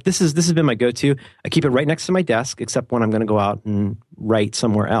 But this has been my go-to. I keep it right next to my desk, except when I'm going to go out and write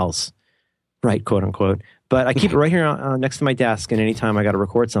somewhere else, write quote unquote. But I keep it right here next to my desk, and anytime I got to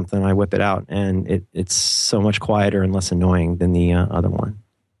record something, I whip it out, and it's so much quieter and less annoying than the other one.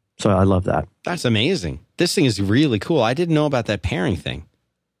 So I love that. That's amazing. This thing is really cool. I didn't know about that pairing thing.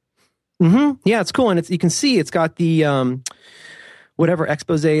 Mm-hmm. Yeah, it's cool. And you can see it's got the, whatever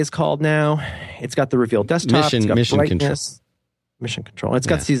expose is called now. It's got the reveal desktop. It's got mission brightness. control. Mission control. It's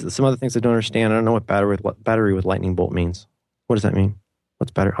got some other things I don't understand. I don't know what battery with lightning bolt means. What does that mean?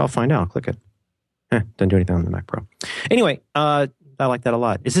 What's battery? I'll find out. I'll click it. Doesn't do anything on the Mac Pro. Anyway, I like that a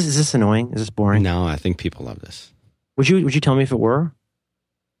lot. Is this annoying? Is this boring? No, I think people love this. Would you tell me if it were?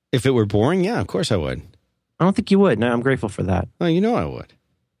 If it were boring, yeah, of course I would. I don't think you would. No, I'm grateful for that. Oh, you know I would.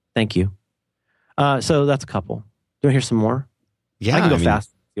 Thank you. So that's a couple. Do you want to hear some more? Yeah, I can go fast.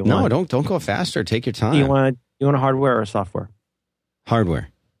 No, don't go faster. Take your time. You want a hardware or a software? Hardware.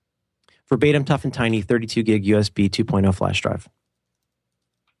 Verbatim, tough and tiny, 32 gig USB 2.0 flash drive.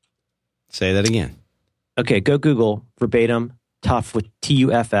 Say that again. Okay, go Google verbatim, tough with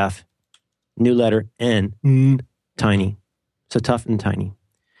TUFF, new letter N, tiny. So tough and tiny.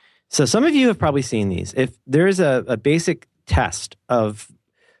 So some of you have probably seen these. If there is a basic test for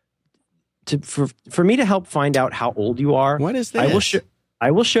me to help find out how old you are. What is this?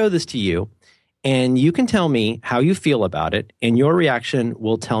 I will show this to you, and you can tell me how you feel about it, and your reaction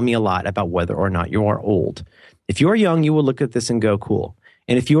will tell me a lot about whether or not you are old. If you are young, you will look at this and go, cool.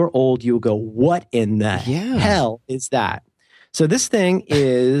 And if you are old, you will go, what in the hell is that? So this thing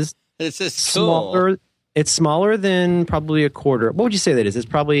is smaller. Cool. It's smaller than probably a quarter. What would you say that is? It's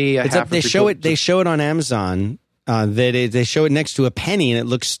probably a half. They show it on Amazon. They show it next to a penny, and it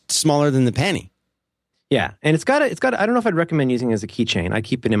looks smaller than the penny. Yeah, and it's got. I don't know if I'd recommend using it as a keychain. I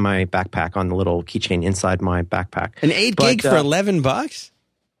keep it in my backpack on the little keychain inside my backpack. An 8 gig for $11?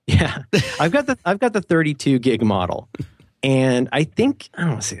 Yeah, I've got the 32 gig model, and I think I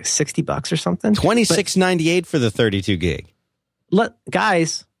don't know, $60 or something. $26.98 for the 32 gig.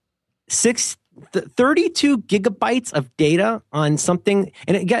 Guys, 32 gigabytes of data on something,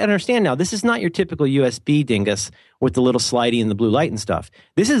 and you got to understand now, this is not your typical USB dingus with the little slidey and the blue light and stuff.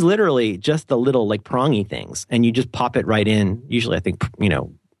 This is literally just the little like prongy things, and you just pop it right in. Usually, I think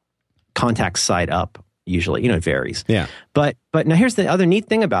contact side up. Usually, it varies. Yeah. But now here's the other neat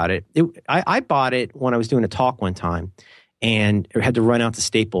thing about it. I bought it when I was doing a talk one time, and I had to run out to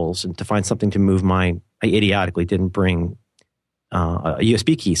Staples and to find something to move I idiotically didn't bring a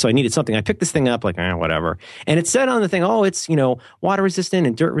USB key. So I needed something. I picked this thing up like, whatever. And it said on the thing, it's, water resistant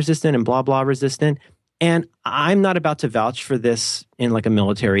and dirt resistant and blah, blah resistant. And I'm not about to vouch for this in like a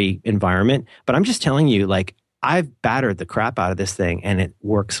military environment, but I'm just telling you, like, I've battered the crap out of this thing and it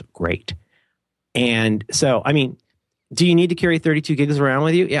works great. And so, I mean, do you need to carry 32 gigs around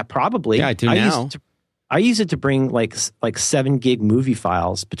with you? Yeah, probably. Yeah, I do now. I use it to bring like 7 gig movie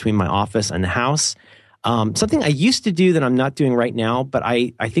files between my office and the house. Something I used to do that I'm not doing right now, but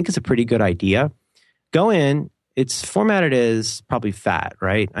I think it's a pretty good idea. Go in. It's formatted as probably FAT,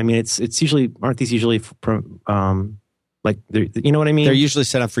 right? I mean, it's usually, aren't these usually like, you know what I mean? They're usually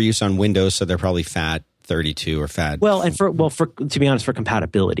set up for use on Windows, so they're probably FAT 32 or FAT. Well, and for to be honest, for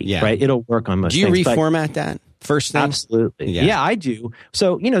compatibility, right? It'll work on most things. Do you reformat that first thing? Absolutely. Yeah, I do.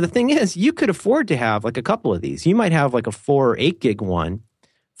 So, the thing is, you could afford to have like a couple of these. You might have like a 4 or 8 gig one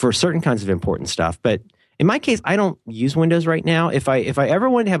for certain kinds of important stuff. But in my case, I don't use Windows right now. If I ever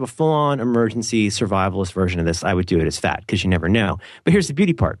wanted to have a full-on emergency survivalist version of this, I would do it as FAT because you never know. But here's the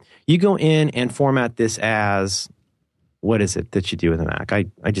beauty part. You go in and format this as, what is it that you do with a Mac? I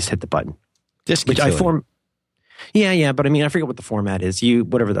just hit the button. Yeah, but I mean, I forget what the format is.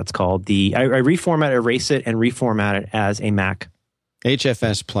 Whatever that's called. I reformat, erase it, and reformat it as a Mac.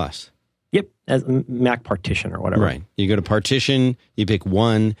 HFS Plus. Yep, as Mac partition or whatever. Right. You go to partition, you pick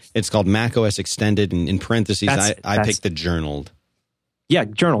one. It's called Mac OS Extended, and in parentheses, I picked the journaled. Yeah,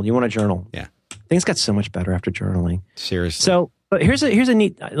 journal. You want a journal. Yeah. Things got so much better after journaling. Seriously. So, but here's a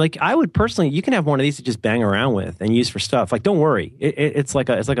neat, like, I would personally, you can have one of these to just bang around with and use for stuff. Like, don't worry. It's like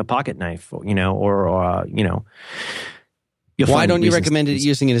a pocket knife, or why don't you recommend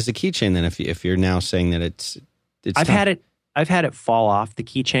using it as a keychain then? If you're now saying that it's I've had it fall off the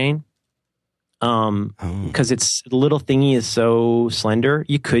keychain. Because it's the little thingy is so slender.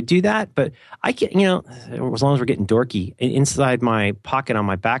 You could do that, but I can, as long as we're getting dorky, inside my pocket on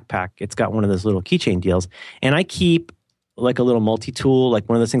my backpack, it's got one of those little keychain deals, and I keep like a little multi-tool, like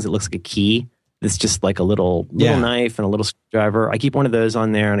one of those things that looks like a key. It's just like a little knife and a little screwdriver. I keep one of those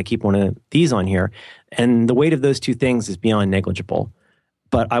on there, and I keep one of these on here, and the weight of those two things is beyond negligible.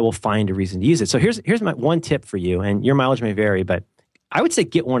 But I will find a reason to use it. So here's my one tip for you, and your mileage may vary, but I would say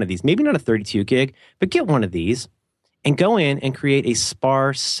get one of these. Maybe not a 32 gig, but get one of these and go in and create a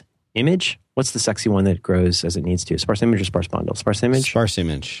sparse image. What's the sexy one that grows as it needs to? Sparse image or sparse bundle? Sparse image? Sparse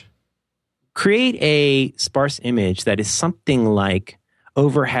image. Create a sparse image that is something like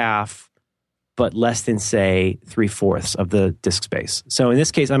over half but less than, say, 3/4 of the disk space. So in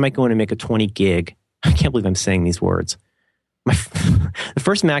this case, I might go in and make a 20 gig. I can't believe I'm saying these words. The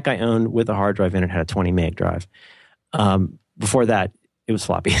first Mac I owned with a hard drive in it had a 20 meg drive. Before that, it was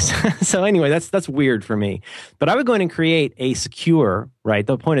floppies. So anyway, that's weird for me. But I would go in and create a secure, right?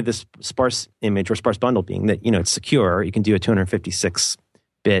 The point of this sparse image or sparse bundle being that, it's secure. You can do a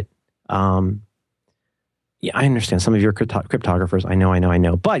 256-bit. Yeah, I understand. Some of your cryptographers, I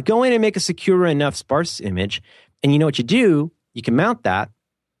know. But go in and make a secure enough sparse image. And you know what you do? You can mount that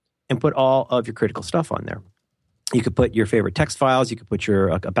and put all of your critical stuff on there. You could put your favorite text files. You could put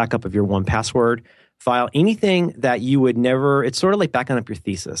a backup of your 1Password file. Anything that you would never, it's sort of like backing up your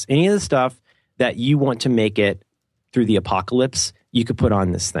thesis. Any of the stuff that you want to make it through the apocalypse, you could put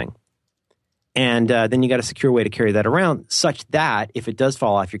on this thing. And then you got a secure way to carry that around such that if it does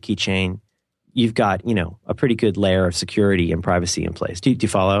fall off your keychain, you've got, a pretty good layer of security and privacy in place. Do you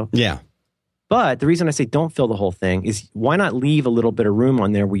follow? Yeah. But the reason I say don't fill the whole thing is why not leave a little bit of room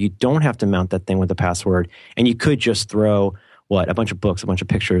on there where you don't have to mount that thing with a password, and you could just throw, a bunch of books, a bunch of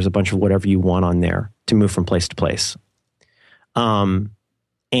pictures, a bunch of whatever you want on there to move from place to place. And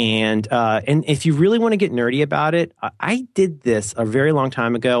if you really want to get nerdy about it, I did this a very long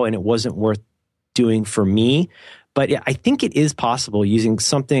time ago, and it wasn't worth doing for me. But I think it is possible using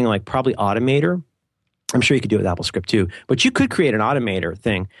something like probably Automator. I'm sure you could do it with AppleScript too. But you could create an Automator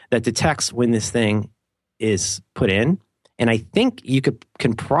thing that detects when this thing is put in. And I think you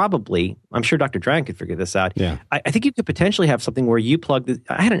can probably, I'm sure Dr. Drang could figure this out. Yeah. I think you could potentially have something where you plug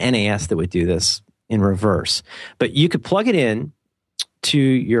I had an NAS that would do this in reverse. But you could plug it in to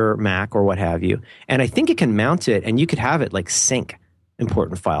your Mac or what have you. And I think it can mount it, and you could have it like sync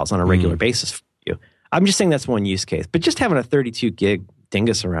important files on a regular basis for you. I'm just saying that's one use case. But just having a 32 gig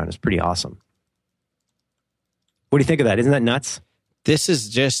dingus around is pretty awesome. What do you think of that? Isn't that nuts? This is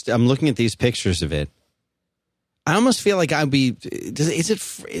just, I'm looking at these pictures of it. I almost feel like is it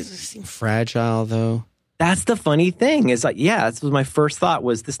seem fragile though? That's the funny thing is like, this was my first thought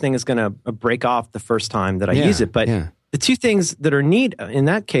was this thing is going to break off the first time that I use it. But the two things that are neat in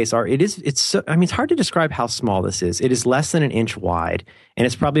that case are it's hard to describe how small this is. It is less than an inch wide, and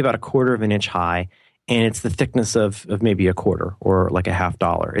it's probably about 1/4 of an inch high. And it's the thickness of maybe a quarter or like a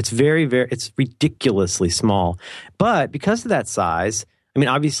 $0.50. It's very, very, it's ridiculously small. But because of that size,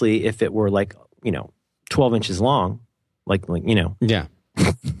 obviously if it were 12 inches long, yeah,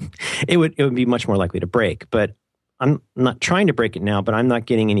 it would be much more likely to break. But I'm not trying to break it now, but I'm not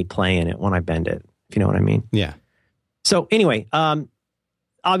getting any play in it when I bend it, if you know what I mean. Yeah. So anyway,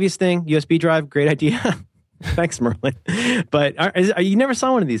 obvious thing, USB drive, great idea. Thanks, Merlin. But you never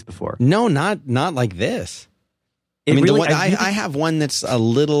saw one of these before? No, not like this. I have one that's a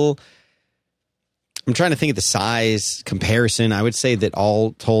little. I'm trying to think of the size comparison. I would say that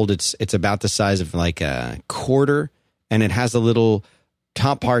all told, it's about the size of like a quarter, and it has a little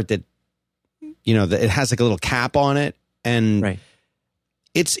top part that, it has like a little cap on it, and right.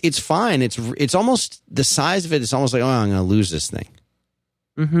 It's fine. It's almost the size of it. It's almost like, I'm going to lose this thing.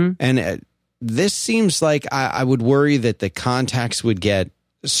 Mm-hmm. And this seems like I would worry that the contacts would get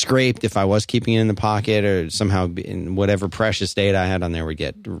scraped if I was keeping it in the pocket, or somehow in whatever precious data I had on there would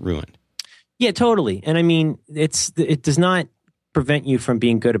get ruined. Yeah, totally. And it does not prevent you from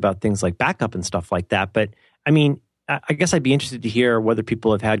being good about things like backup and stuff like that. But I guess I'd be interested to hear whether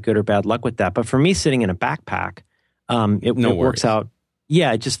people have had good or bad luck with that. But for me, sitting in a backpack, it works out.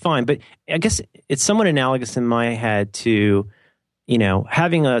 Yeah, just fine. But I guess it's somewhat analogous in my head to,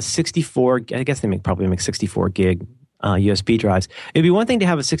 having a 64, I guess they probably make 64 gig USB drives. It'd be one thing to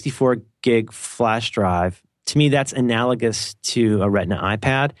have a 64 gig flash drive. To me, that's analogous to a Retina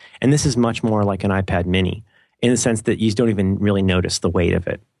iPad. And this is much more like an iPad mini in the sense that you don't even really notice the weight of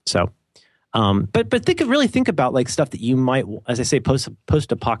it. So, but think about like stuff that you might, as I say,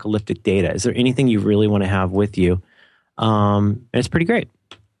 post-apocalyptic data. Is there anything you really want to have with you? And it's pretty great.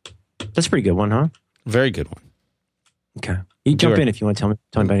 That's a pretty good one, huh? Very good one. Okay. You jump in if you want to tell me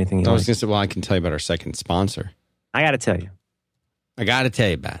about anything you I was going to say, I can tell you about our second sponsor. I got to tell you. I got to tell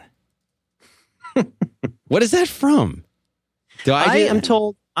you about it. What is that from? I'm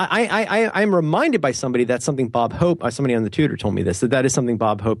told, I'm reminded by somebody that's something Bob Hope, somebody on the tutor told me this, that is something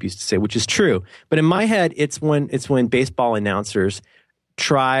Bob Hope used to say, which is true. But in my head, it's when baseball announcers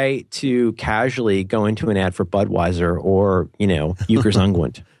try to casually go into an ad for Budweiser or, Euchre's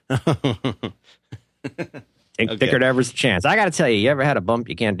Unguent. Thicker Ever's a chance. I got to tell you ever had a bump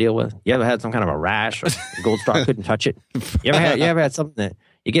you can't deal with? You ever had some kind of a rash or Gold Star couldn't touch it? You ever had something that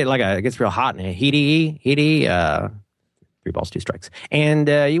you get it gets real hot and heaty, 3 balls, 2 strikes. And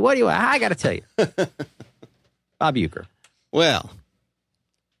I got to tell you, Bob Uecker. Well,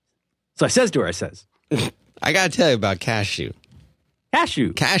 So I says to her, I says, I got to tell you about Cashew.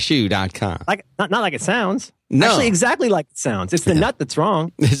 Cashew. Cashew.com. Like, not like it sounds. No. Actually, exactly like it sounds. It's the nut that's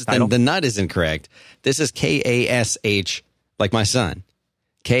wrong. The nut isn't correct. This is KASH, like my son.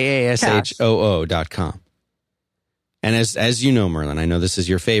 KASHOO.com. And as you know, Merlin, I know this is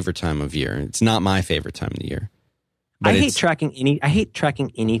your favorite time of year. It's not my favorite time of the year. I hate tracking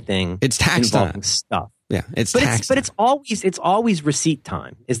anything. It's tax time stuff. Yeah, it's but tax. But it's always receipt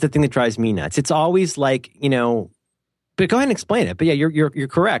time. Is the thing that drives me nuts. It's always like, you know. But go ahead and explain it. But yeah, you're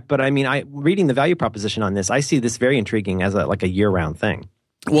correct. But I mean, reading the value proposition on this, I see this very intriguing as a year-round thing.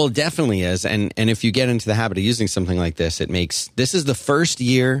 Well, it definitely is. And if you get into the habit of using something like this, this is the first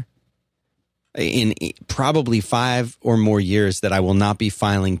year in probably 5 or more years that I will not be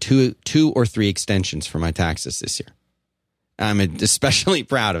filing two or three extensions for my taxes this year. I'm especially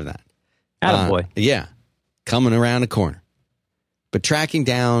proud of that. Attaboy. Yeah. Coming around the corner. But tracking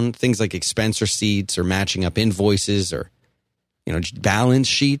down things like expense receipts or matching up invoices or, balance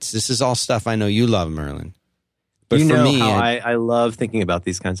sheets, this is all stuff I know you love, Merlin. But you for know me, how I love thinking about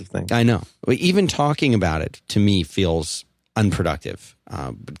these kinds of things. I know. Even talking about it, to me, feels unproductive.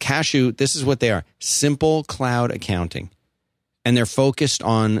 But Cashew, this is what they are. Simple cloud accounting. And they're focused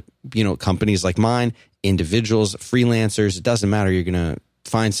on, companies like mine, individuals, freelancers. It doesn't matter. You're going to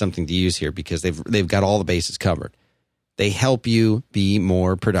find something to use here because they've got all the bases covered. They help you be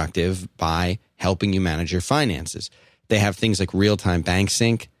more productive by helping you manage your finances. They have things like real-time bank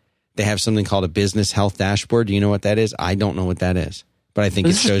sync. They have something called a business health dashboard. Do you know what that is? I don't know what that is, but I think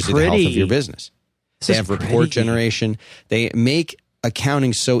it shows you the health of your business. They have report generation. They make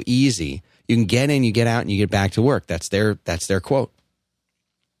accounting so easy. You can get in, you get out, and you get back to work. That's their quote.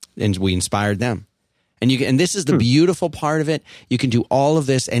 And we inspired them. And this is the beautiful part of it. You can do all of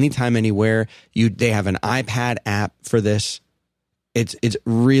this anytime, anywhere. They have an iPad app for this. It's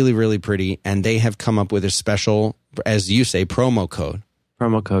really, really pretty. And they have come up with a special, as you say, promo code.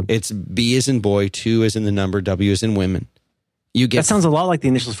 Promo code. It's B as in boy, 2 as in the number, W as in women. That sounds a lot like the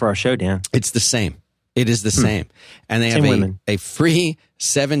initials for our show, Dan. It's the same. It is the same. And they have a free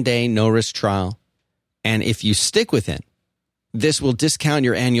 7-day no-risk trial. And if you stick with it, this will discount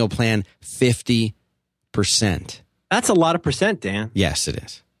your annual plan 50%. That's a lot of percent, Dan. Yes, it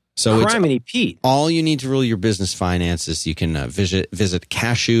is. So Criminy Pete. All you need to rule your business finances. You can visit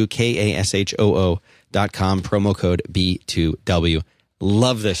Cashew, KASHOO.com, promo code B2W.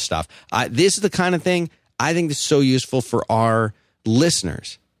 Love this stuff. This is the kind of thing I think is so useful for our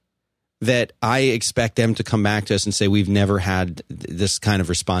listeners that I expect them to come back to us and say, we've never had this kind of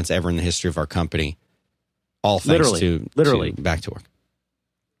response ever in the history of our company. All thanks to Back to Work.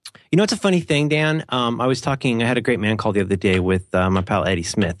 You know, it's a funny thing, Dan. I had a great man call the other day with my pal Eddie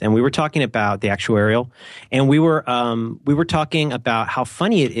Smith, and we were talking about the actuarial, and we were talking about how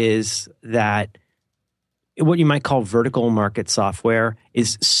funny it is that what you might call vertical market software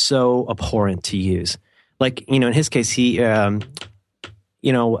is so abhorrent to use. Like, in his case, we were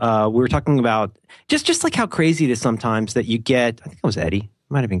talking about just like how crazy it is sometimes that you get, I think it was Eddie, it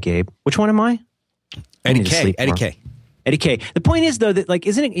might have been Gabe. Which one am I? Eddie K. Eddie K. Eddie K. The point is, though, that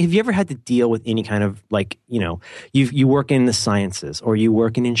have you ever had to deal with any kind of you work in the sciences, or you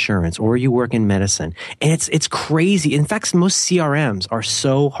work in insurance, or you work in medicine, and it's crazy. In fact, most CRMs are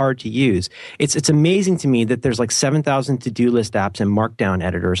so hard to use. It's amazing to me that there's 7,000 to-do list apps and markdown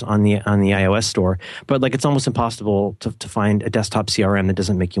editors on the iOS store, but it's almost impossible to find a desktop CRM that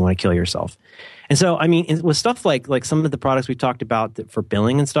doesn't make you want to kill yourself. And so, I mean, with stuff like some of the products we talked about for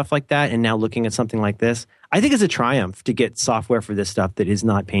billing and stuff like that, and now looking at something like this, I think it's a triumph to get software for this stuff that is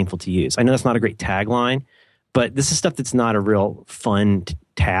not painful to use. I know that's not a great tagline, but this is stuff that's not a real fun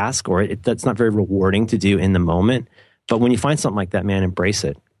task, or that's not very rewarding to do in the moment. But when you find something like that, man, embrace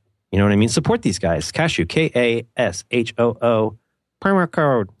it. You know what I mean? Support these guys. Cashew, KASHOO, promo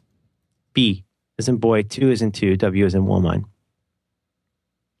code B as in boy, 2 as in 2, W as in woman.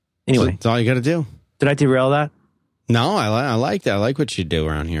 Anyway, that's all you got to do. Did I derail that? No, I like that. I like what you do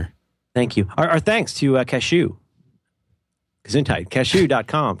around here. Thank you. Our thanks to Cashew. Gesundheit.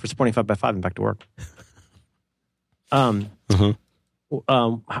 Cashew.com for supporting 5x5 and Back to Work. How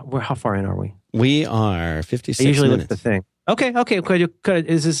far in are we? We are 56 I usually minutes. Look at the thing. Okay.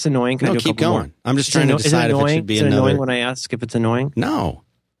 Is this annoying? Can I do keep going. More? I'm just trying to decide if it should be another. Is it annoying when I ask if it's annoying? No.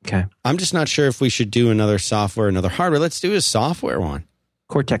 Okay. I'm just not sure if we should do another software, another hardware. Let's do a software one.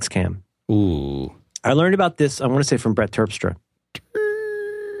 Cortex Cam. Ooh. I learned about this, I want to say, from Brett Terpstra.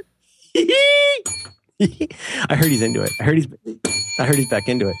 I heard he's into it. I heard he's back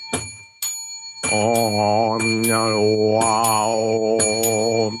into it. Oh, wow.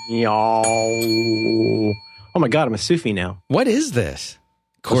 Oh my God, I'm a Sufi now. What is this?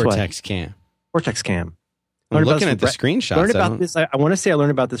 Cortex Cam. Cortex Cam. I'm looking at the screenshots. Learned about this. I want to say I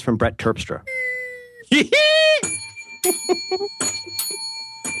learned about this from Brett Terpstra.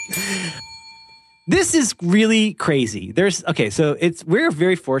 This is really crazy. We're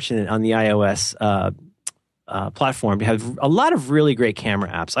very fortunate on the iOS platform to have a lot of really great camera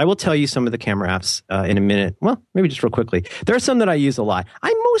apps. I will tell you some of the camera apps in a minute. Well, maybe just real quickly. There are some that I use a lot.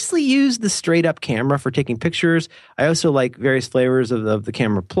 I mostly use the straight up camera for taking pictures. I also like various flavors of the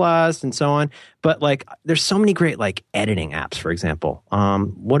Camera Plus and so on. But like, there's so many great like editing apps, for example.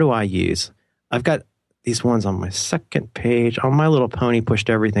 What do I use? I've got these ones on my second page. Oh, My Little Pony pushed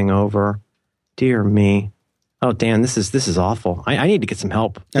everything over. Dear me. Oh, Dan, this is awful. I need to get some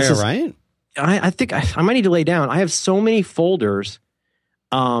help. Right? I think I might need to lay down. I have so many folders.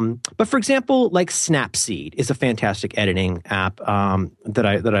 But for example, like Snapseed is a fantastic editing app that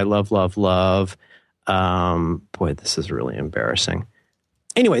I love. Boy, this is really embarrassing.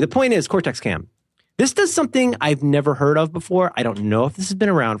 Anyway, the point is Cortex Cam. This does something I've never heard of before. I don't know if this has been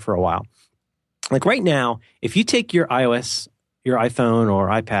around for a while. Like right now, if you take your iOS, your iPhone or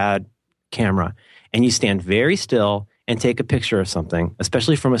iPad camera, and you stand very still and take a picture of something,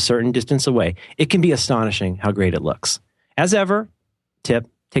 especially from a certain distance away, it can be astonishing how great it looks. As ever, tip,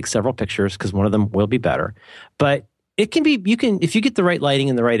 take several pictures because one of them will be better. But it can be, if you get the right lighting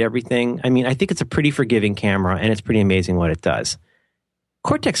and the right everything, I mean, I think it's a pretty forgiving camera and it's pretty amazing what it does.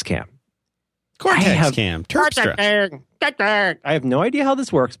 Cortex Cam. Terpstra. I have no idea how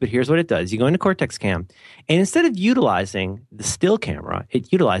this works, but here's what it does. You go into Cortex Cam, and instead of utilizing the still camera,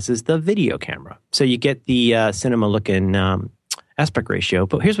 it utilizes the video camera. So you get the cinema-looking aspect ratio.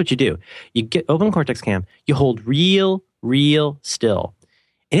 But here's what you do. You open Cortex Cam, you hold real still.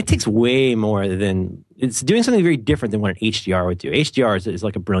 And it takes way more than... It's doing something very different than what an HDR would do. HDR is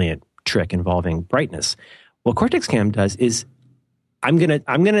like a brilliant trick involving brightness. What Cortex Cam does is... I'm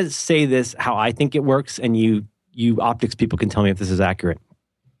gonna say this how I think it works, and you optics people can tell me if this is accurate.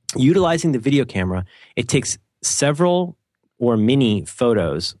 Utilizing the video camera, it takes several or many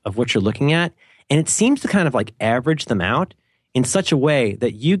photos of what you're looking at, and it seems to kind of like average them out in such a way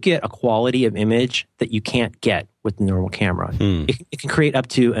that you get a quality of image that you can't get with the normal camera. It can create up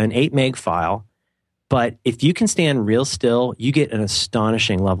to an 8 meg file, but if you can stand real still, you get an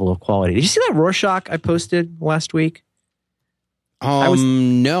astonishing level of quality. Did you see that Rorschach I posted last week?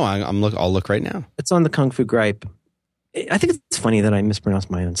 No, I'll look right now. It's on the Kung Fu Gripe. I think it's funny that I mispronounced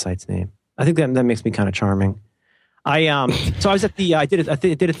my own site's name. I think that makes me kind of charming. So I was at the I did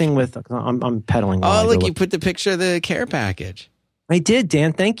a thing with I'm pedaling. Oh, look, you put the picture of the care package. I did,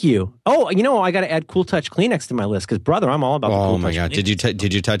 Dan. Thank you. Oh, I got to add Cool Touch Kleenex to my list because, brother, I'm all about the Cool Touch. Oh my God! Kleenex.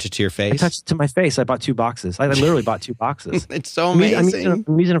 Did you touch it to your face? I touched it to my face. I bought 2 boxes. I literally bought 2 boxes. It's so amazing.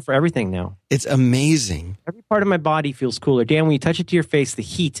 I'm using it for everything now. It's amazing. Every part of my body feels cooler. Dan, when you touch it to your face, the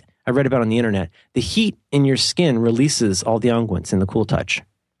heat I read about on the internet, the heat in your skin releases all the unguents in the Cool Touch.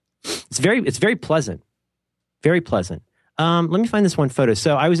 It's very pleasant. Very pleasant. Let me find this one photo.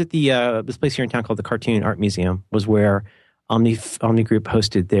 So I was at this place here in town called the Cartoon Art Museum, was where Omni Group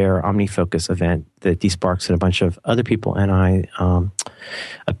hosted their OmniFocus event that D Sparks and a bunch of other people and I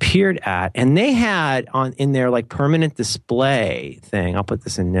appeared at, and they had in their like permanent display thing. I'll put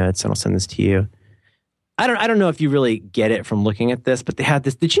this in notes and I'll send this to you. I don't know if you really get it from looking at this, but they had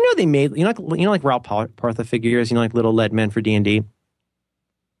this. Did you know they made like Raoul Partha figures? Like little lead men for D&D. You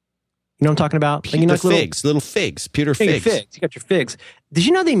know what I'm talking about? Like, little figs, pewter figs. You got your figs. Did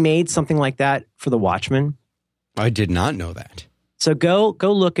you know they made something like that for the Watchmen? I did not know that. So go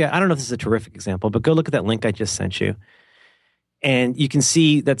look at, I don't know if this is a terrific example, but go look at that link I just sent you. And you can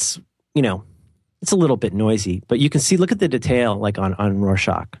see that's, it's a little bit noisy, but you can see, look at the detail like on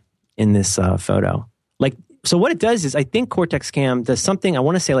Rorschach in this photo. Like, so what it does is I think Cortex Cam does something, I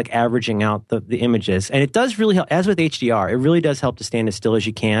want to say like averaging out the images. And it does really help, as with HDR, it really does help to stand as still as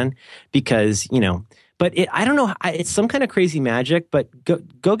you can because, but I don't know, it's some kind of crazy magic, but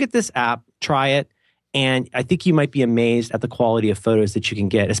go get this app, try it. And I think you might be amazed at the quality of photos that you can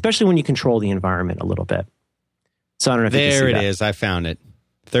get, especially when you control the environment a little bit. So I don't know if you can see that. There it is. I found it.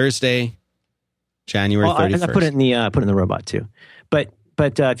 Thursday, January 31st. I put it in the robot too. But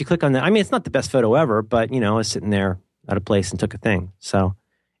if you click on that, I mean, it's not the best photo ever, but I was sitting there at a place and took a thing. So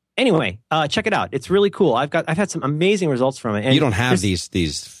anyway, check it out. It's really cool. I've had some amazing results from it. And you don't have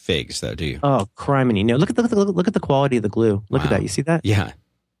these figs though, do you? Oh, criminy. No, look at the quality of the glue. Look at that. You see that? Yeah.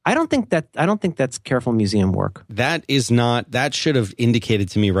 I don't think that's careful museum work. That should have indicated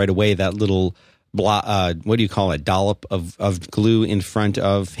to me right away that little what do you call it, dollop of glue in front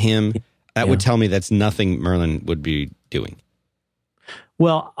of him. That would tell me that's nothing Merlin would be doing.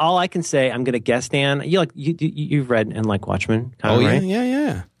 Well, all I can say, I'm going to guess, Dan. You've read and like Watchmen, kind of, right?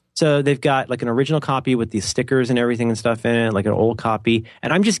 Yeah. So they've got like an original copy with these stickers and everything and stuff in it, like an old copy.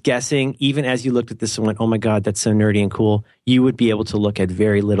 And I'm just guessing, even as you looked at this and went, "Oh my God, that's so nerdy and cool," you would be able to look at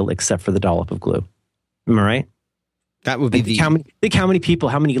very little except for the dollop of glue. Am I right? That would be how many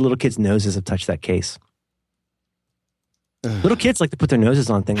little kids' noses have touched that case? Little kids like to put their noses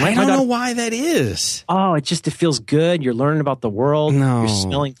on things. I don't know why that is. Oh, it feels good. You're learning about the world. No. You're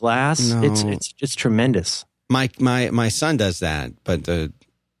smelling glass. No. It's tremendous. My son does that, but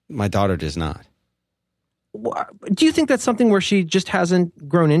my daughter does not. Do you think that's something where she just hasn't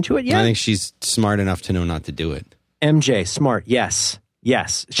grown into it yet? I think she's smart enough to know not to do it. MJ, smart. Yes.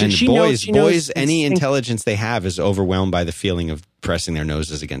 She boys, any intelligence they have is overwhelmed by the feeling of pressing their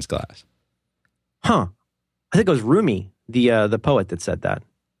noses against glass. Huh. I think it was Rumi, the poet, that said that.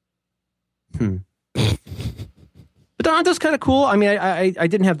 But aren't those kind of cool? I mean, I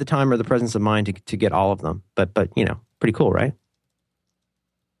didn't have the time or the presence of mind to get all of them, but pretty cool, right?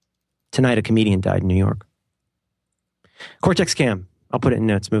 Tonight, a comedian died in New York. Cortex Cam. I'll put it in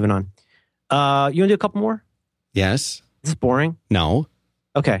notes. Moving on. You want to do a couple more? Yes. Is this boring? No.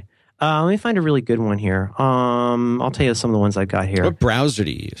 Okay. Let me find a really good one here. I'll tell you some of the ones I got here. What browser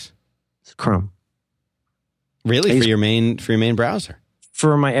do you use? It's Chrome. Really? For your main browser?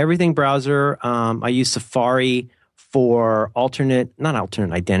 For my everything browser, I use Safari for not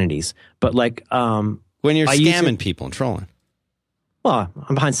alternate identities, but like when you're scamming people and trolling. Well,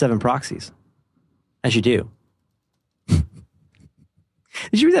 I'm behind 7 proxies, as you do. Did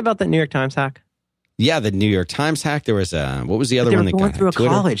you read about that New York Times hack? Yeah, the New York Times hack. There was what was the other one that got going through a Twitter?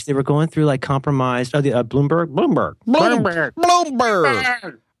 College? They were going through like compromised. Oh, the Bloomberg.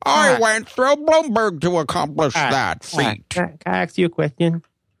 I went through Bloomberg to accomplish that feat. Can I ask you a question?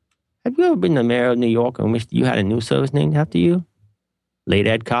 Have you ever been the mayor of New York and wished you had a new service named after you? Late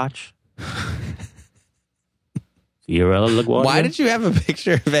Ed Koch? Why did you have a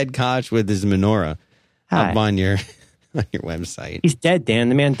picture of Ed Koch with his menorah up on your website? He's dead, Dan.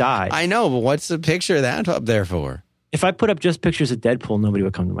 The man died. I know, but what's the picture of that up there for? If I put up just pictures of Deadpool, nobody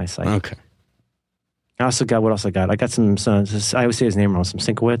would come to my site. Okay. I also got, what else I got? I got some I always say his name wrong, some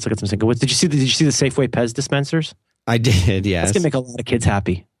Sinkowitz. I got some Sinkowitz. Did you see the Safeway Pez dispensers? I did, yes. That's going to make a lot of kids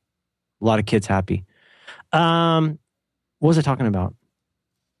happy. What was I talking about?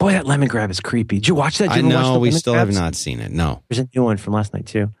 Boy, that lemon grab is creepy. Did you watch that? I know, we still have not seen it. No. There's a new one from last night,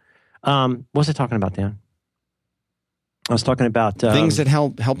 too. What was I talking about, Dan? I was talking about... things that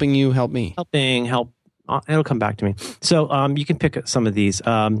helping you help me. Help. It'll come back to me. So you can pick some of these.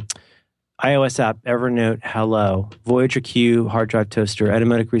 iOS app, Evernote, Hello, Voyager Q, hard drive toaster,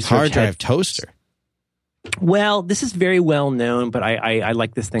 Etymotic Research. Hard drive toaster? Well, this is very well known, but I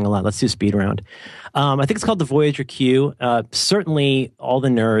like this thing a lot. Let's do a speed round. I think it's called the Voyager Q. Certainly, all the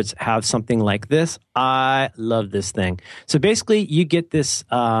nerds have something like this. I love this thing. So basically, you get this.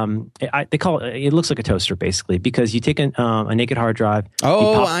 They call it. It looks like a toaster, basically, because you take a naked hard drive.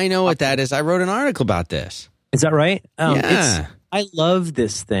 Oh, I know what that is. I wrote an article about this. Is that right? Yeah. I love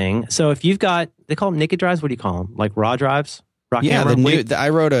this thing. So if you've got, they call them naked drives. What do you call them? Like raw drives? Yeah, I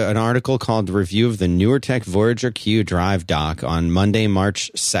wrote an article called Review of the NewerTech Voyager Q Drive Dock on Monday,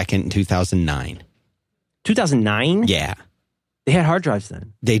 March 2nd, 2009. 2009? Yeah. They had hard drives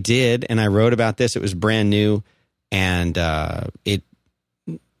then. They did, and I wrote about this. It was brand new, and I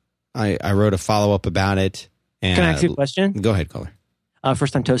wrote a follow-up about it. And, can I ask you a question? Go ahead, caller.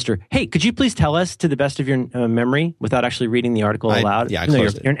 First-time toaster. Hey, could you please tell us, to the best of your memory, without actually reading the article aloud? I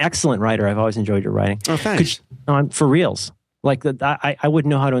closed it. You're an excellent writer. I've always enjoyed your writing. Oh, thanks. For reals. Like, I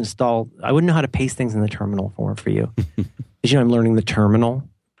wouldn't know how to install, I wouldn't know how to paste things in the terminal for you. Did you know I'm learning the terminal?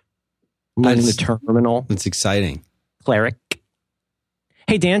 The terminal. It's exciting. Cleric.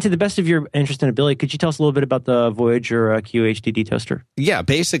 Hey, Dan, to the best of your interest and ability, could you tell us a little bit about the Voyager Q HDD toaster? Yeah,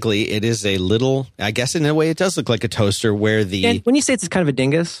 basically, it is a little, I guess in a way it does look like a toaster where Dan, when you say it's kind of a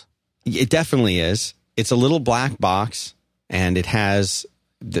dingus? It definitely is. It's a little black box, and it has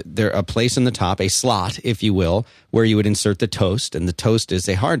a place in the top, a slot, if you will, where you would insert the toast, and the toast is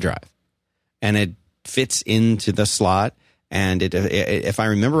a hard drive. And it fits into the slot, and if I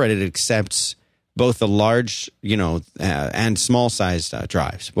remember right, it accepts both the large, and small sized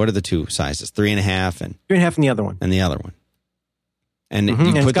drives. What are the two sizes? 3.5 and 3.5 and the other one. And the other one. And you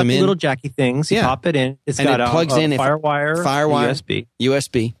put put them in. The little jacky things. You pop it in. It's got plugs in FireWire,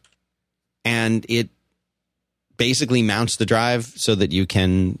 USB. And it basically mounts the drive so that you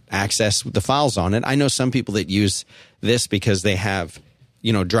can access the files on it. I know some people that use this because they have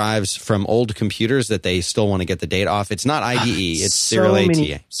drives from old computers that they still want to get the data off. It's not IDE, it's serial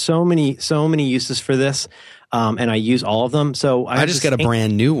ATA. So many uses for this, and I use all of them. So I just got a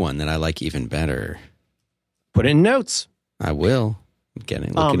brand new one that I like even better. Put it in notes. I will.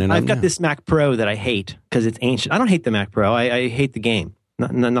 I've got this Mac Pro that I hate because it's ancient. I don't hate the Mac Pro. I hate the game,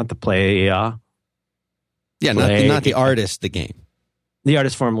 not the play. Not the artist, the game. The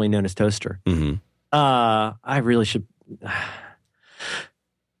artist formerly known as Toaster. Mm-hmm. I really should.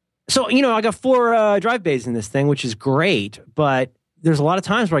 So, I got 4 drive bays in this thing, which is great, but there's a lot of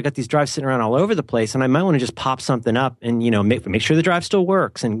times where I got these drives sitting around all over the place, and I might want to just pop something up and, make sure the drive still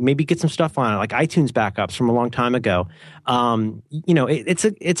works and maybe get some stuff on it, like iTunes backups from a long time ago.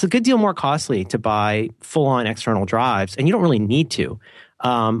 It's a good deal more costly to buy full-on external drives, and you don't really need to.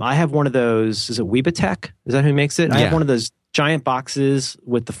 I have one of those, is it Weebatech? Is that who makes it? Yeah. I have one of those giant boxes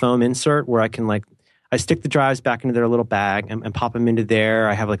with the foam insert where I can I stick the drives back into their little bag and pop them into there.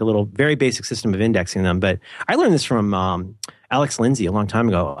 I have a little very basic system of indexing them. But I learned this from Alex Lindsay a long time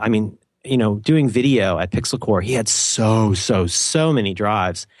ago. I mean, doing video at Pixel Core, he had so many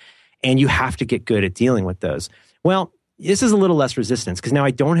drives, and you have to get good at dealing with those. Well, this is a little less resistance because now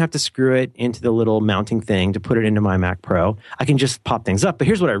I don't have to screw it into the little mounting thing to put it into my Mac Pro. I can just pop things up. But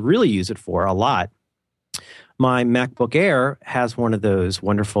here's what I really use it for a lot. My MacBook Air has one of those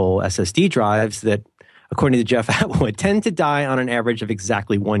wonderful SSD drives that, according to Jeff Atwood, tend to die on an average of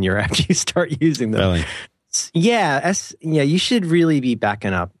exactly 1 year after you start using them. Really? Yeah, you should really be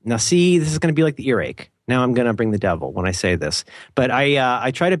backing up. Now, see, this is going to be like the earache. Now I'm going to bring the devil when I say this. But I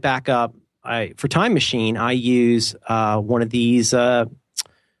try to back up. For Time Machine, I use one of these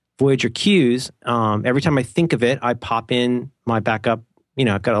Voyager Qs. Every time I think of it, I pop in my backup.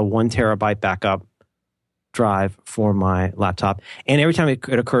 I've got a 1 terabyte backup drive for my laptop, and every time it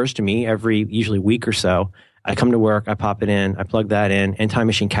occurs to me, every usually week or so, I come to work, I pop it in, I plug that in, and Time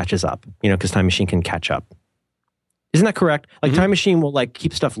Machine catches up. Because Time Machine can catch up. Isn't that correct? Time Machine will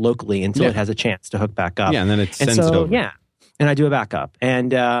keep stuff locally until it has a chance to hook back up. Yeah, and then it sends it over. Yeah, and I do a backup, and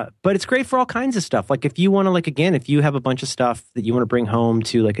but it's great for all kinds of stuff. If you want to, if you have a bunch of stuff that you want to bring home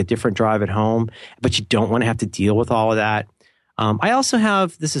to a different drive at home, but you don't want to have to deal with all of that. I also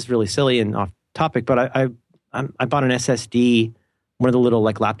have, this is really silly and off topic, but I bought an SSD, one of the little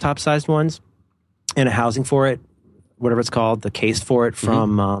laptop sized ones, and a housing for it, whatever it's called, the case for it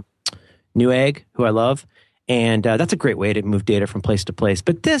from Newegg, who I love. And that's a great way to move data from place to place.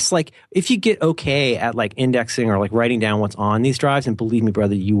 But this, if you get okay at indexing or writing down what's on these drives, and believe me,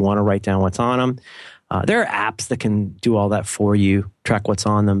 brother, you want to write down what's on them. There are apps that can do all that for you, track what's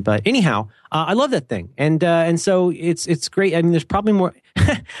on them. But anyhow, I love that thing, and so it's great. I mean, there's probably more.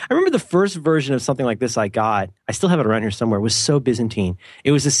 I remember the first version of something like this I got. I still have it around here somewhere. It was so Byzantine.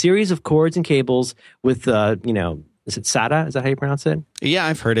 It was a series of cords and cables with is it SATA? Is that how you pronounce it? Yeah,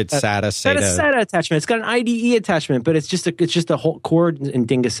 I've heard it. SATA attachment. It's got an IDE attachment, but it's just a whole cord and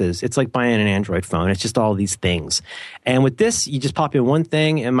dinguses. It's like buying an Android phone. It's just all these things. And with this, you just pop in one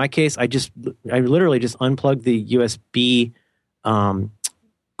thing. In my case, I literally just unplug the USB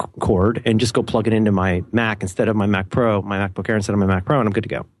cord and just go plug it into my Mac instead of my Mac Pro, my MacBook Air instead of my Mac Pro, and I'm good to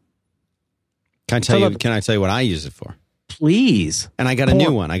go. Can I tell you what I use it for? Please. And I got a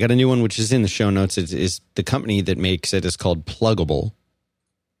new one. I got a new one, which is in the show notes. It is the company that makes it is called Pluggable,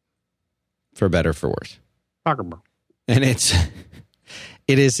 for better or for worse. Pluggable. And it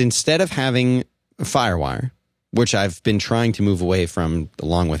is, instead of having FireWire, which I've been trying to move away from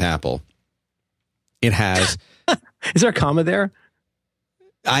along with Apple, it has. Is there a comma there?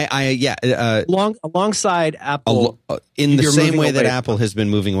 Alongside Apple, in the same way that Apple has been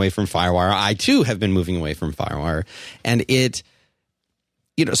moving away from FireWire, I too have been moving away from FireWire, and it,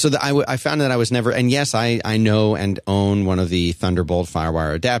 so that I found that I was never, and yes, I know and own one of the Thunderbolt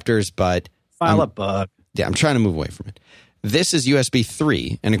FireWire adapters, but file a bug. Yeah, I'm trying to move away from it. This is USB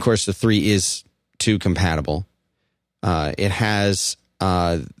 3, and of course the 3 is 2 compatible. It has.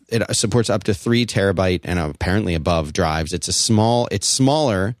 It supports up to 3 terabyte and apparently above drives. It's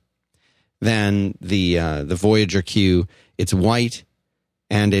smaller than the Voyager Q. It's white,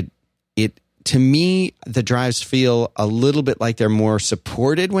 and it to me the drives feel a little bit like they're more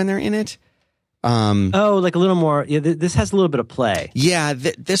supported when they're in it. A little more. Yeah, this has a little bit of play. Yeah,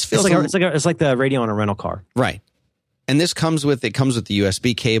 this feels it's like the radio on a rental car, right? And this comes with the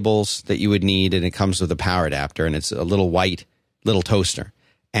USB cables that you would need, and it comes with a power adapter, and it's a little white little toaster,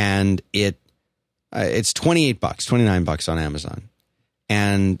 and it's $28, $29 on Amazon,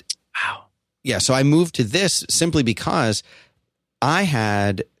 and wow, yeah. So I moved to this simply because I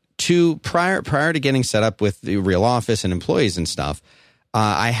had prior to getting set up with the real office and employees and stuff.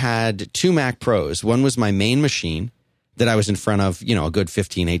 I had 2 Mac Pros. One was my main machine that I was in front of, a good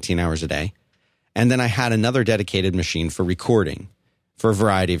 15, 18 hours a day. And then I had another dedicated machine for recording for a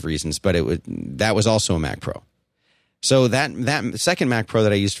variety of reasons, but that was also a Mac Pro. So that second Mac Pro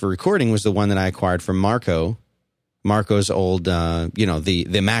that I used for recording was the one that I acquired from Marco's old,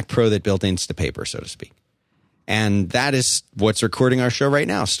 the Mac Pro that built Instapaper, so to speak. And that is what's recording our show right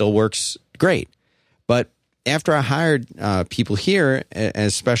now. Still works great. But after I hired people here,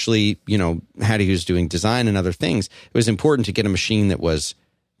 especially, Hattie, who's doing design and other things, it was important to get a machine that was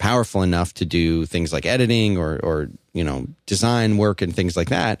powerful enough to do things like editing or design work and things like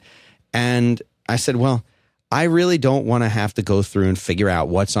that. And I said, well, I really don't want to have to go through and figure out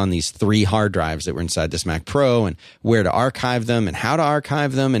what's on these 3 hard drives that were inside this Mac Pro and where to archive them and how to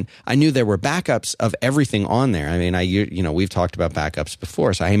archive them. And I knew there were backups of everything on there. I mean, we've talked about backups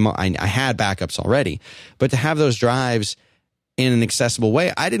before, so I had backups already. But to have those drives in an accessible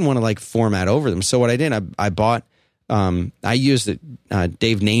way, I didn't want to format over them. So what I did, I bought, I used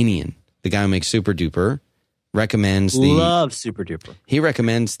Dave Nanian, the guy who makes Super Duper, recommends love Super Duper. He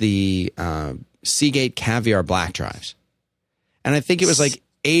recommends the Seagate Caviar Black drives. And I think it was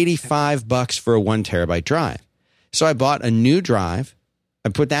 $85 for a 1 terabyte drive. So I bought a new drive. I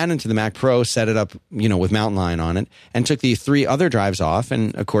put that into the Mac Pro, set it up, with Mountain Lion on it, and took the 3 other drives off.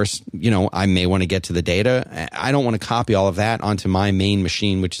 And of course, I may want to get to the data. I don't want to copy all of that onto my main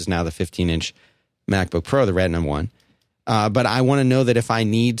machine, which is now the 15-inch MacBook Pro, the Retina one. But I want to know that if I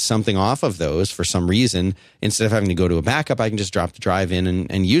need something off of those for some reason, instead of having to go to a backup, I can just drop the drive in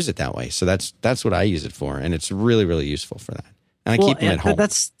and use it that way. So that's what I use it for, and it's really, really useful for that. And I keep them at home.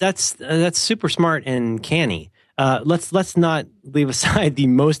 That's super smart and canny. Let's not leave aside the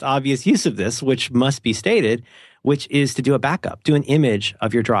most obvious use of this, which must be stated, which is to do a backup, do an image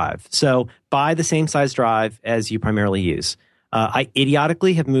of your drive. So buy the same size drive as you primarily use. I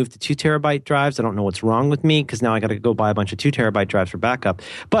idiotically have moved to 2 terabyte drives. I don't know what's wrong with me because now I got to go buy a bunch of 2 terabyte drives for backup.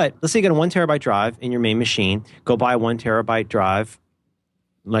 But let's say you got a 1 terabyte drive in your main machine. Go buy a 1 terabyte drive,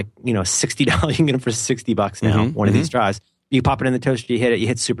 $60. You can get them for $60 now. One of these drives. You pop it in the toaster, you hit it, you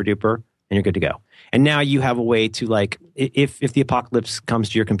hit Super Duper, and you're good to go. And now you have a way to if the apocalypse comes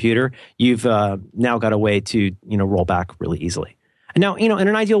to your computer, you've now got a way to roll back really easily. And now, in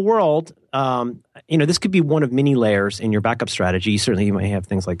an ideal world, this could be one of many layers in your backup strategy. Certainly, you might have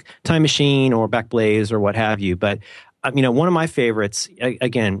things like Time Machine or Backblaze or what have you. But, one of my favorites,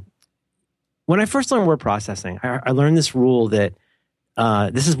 again, when I first learned word processing, I learned this rule that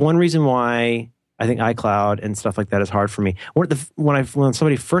this is one reason why I think iCloud and stuff like that is hard for me. When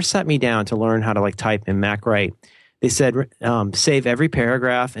somebody first sat me down to learn how to type in MacWrite, they said, save every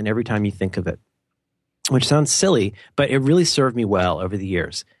paragraph and every time you think of it. Which sounds silly, but it really served me well over the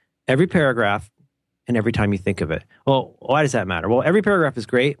years. Every paragraph and every time you think of it. Well, why does that matter? Well, every paragraph is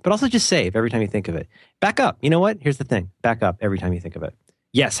great, but also just save every time you think of it. Back up. You know what? Here's the thing. Back up every time you think of it.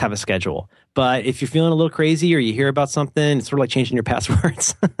 Yes, have a schedule. But if you're feeling a little crazy or you hear about something, it's sort of like changing your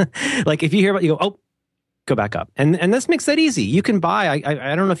passwords. If you hear about, you go, go back up. And this makes that easy. You can buy,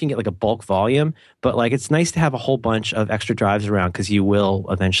 I don't know if you can get a bulk volume, but it's nice to have a whole bunch of extra drives around because you will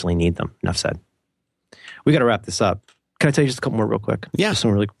eventually need them. Enough said. We got to wrap this up. Can I tell you just a couple more real quick? Yeah. Just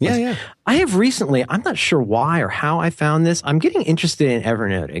some really quick ones. Yeah. I have recently, I'm not sure why or how I found this. I'm getting interested in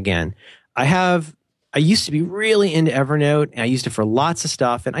Evernote again. I used to be really into Evernote, and I used it for lots of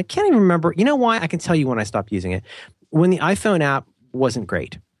stuff, and I can't even remember. You know why? I can tell you when I stopped using it. When the iPhone app wasn't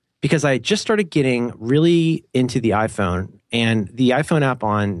great, because I just started getting really into the iPhone, and the iPhone app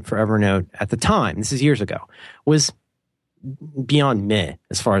for Evernote at the time, this is years ago, was beyond meh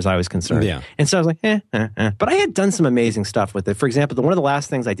as far as I was concerned. Yeah. And so I was like, But I had done some amazing stuff with it. For example, one of the last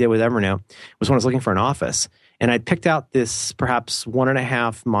things I did with Evernote was when I was looking for an office, and I picked out this perhaps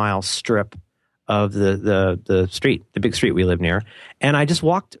 1.5 mile strip of the street, the big street we live near, and I just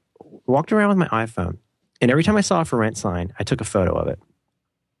walked around with my iPhone, and every time I saw a for rent sign, I took a photo of it.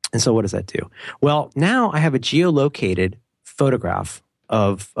 And so what does that do? Well, now I have a geolocated photograph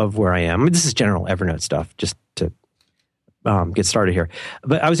of where I am. This is general Evernote stuff, just to get started here.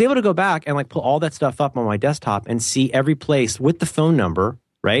 But I was able to go back and pull all that stuff up on my desktop and see every place with the phone number,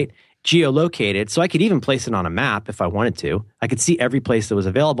 right? Geolocated. So I could even place it on a map if I wanted to. I could see every place that was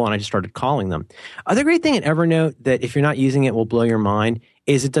available, and I just started calling them. Other great thing in Evernote that if you're not using it will blow your mind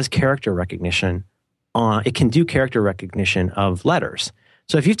is it does character recognition. It can do character recognition of letters.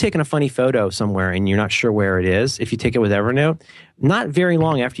 So if you've taken a funny photo somewhere and you're not sure where it is, if you take it with Evernote, not very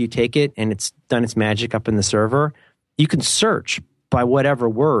long after you take it and it's done its magic up in the server, you can search by whatever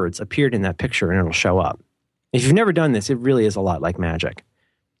words appeared in that picture and it'll show up. If you've never done this, it really is a lot like magic.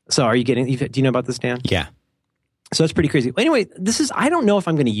 So do you know about this, Dan? Yeah. So it's pretty crazy. Anyway, I don't know if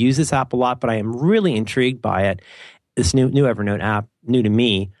I'm going to use this app a lot, but I am really intrigued by it. this new Evernote app, new to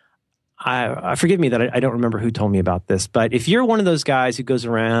me. I forgive me that I don't remember who told me about this, but if you're one of those guys who goes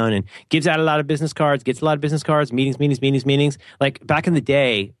around and gives out a lot of business cards, meetings, like back in the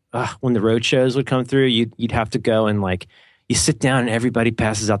day when the road shows would come through, you'd have to go and like you sit down and everybody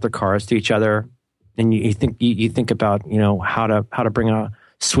passes out their cards to each other, and you think about how to bring a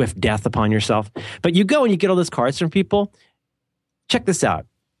swift death upon yourself. But you go and you get all those cards from people. Check this out,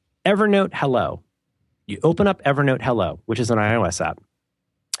 Evernote Hello. You open up Evernote Hello, which is an iOS app.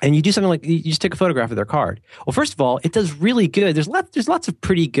 And you do something like, you just take a photograph of their card. Well, first of all, it does really good. There's lots of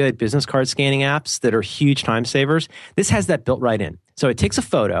pretty good business card scanning apps that are huge time savers. This has that built right in. So it takes a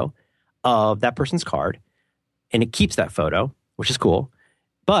photo of that person's card, and it keeps that photo, which is cool.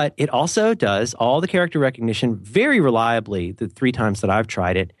 But it also does all the character recognition very reliably the 3 times that I've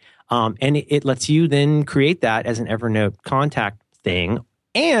tried it. And it lets you then create that as an Evernote contact thing,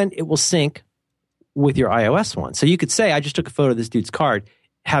 and it will sync with your iOS one. So you could say, I just took a photo of this dude's card,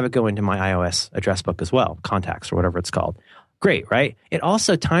 have it go into my iOS address book as well, contacts or whatever it's called. Great, right? It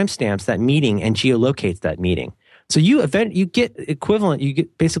also timestamps that meeting and geolocates that meeting. So you get equivalent, you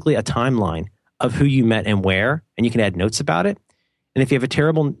get basically a timeline of who you met and where, and you can add notes about it. And if you have a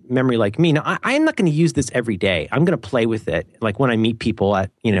terrible memory like me, now I'm not going to use this every day. I'm going to play with it. Like when I meet people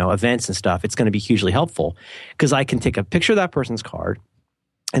at events and stuff, it's going to be hugely helpful because I can take a picture of that person's card,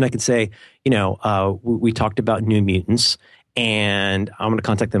 and I can say, we talked about New Mutants, and I'm going to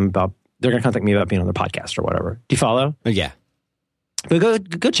contact them they're going to contact me about being on their podcast or whatever. Do you follow? Yeah.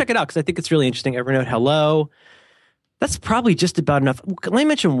 But go check it out because I think it's really interesting. Evernote Hello. That's probably just about enough. Let me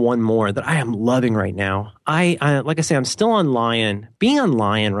mention one more that I am loving right now. I like I say, I'm still on Lion. Being on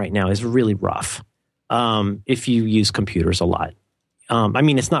Lion right now is really rough if you use computers a lot.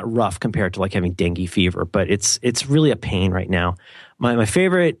 It's not rough compared to like having dengue fever, but it's really a pain right now. My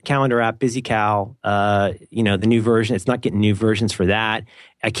favorite calendar app, BusyCal, the new version, it's not getting new versions for that.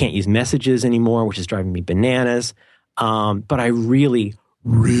 I can't use messages anymore, which is driving me bananas. But I really,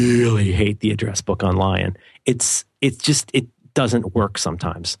 really hate the address book on Lion. It doesn't work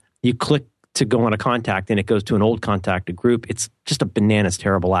sometimes. You click to go on a contact and it goes to an old contacted group. It's just a bananas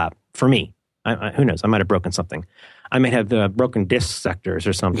terrible app for me. Who knows? I might have broken something. I might have broken disk sectors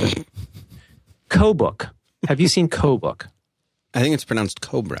or something. Kobook. Have you seen Kobook? I think it's pronounced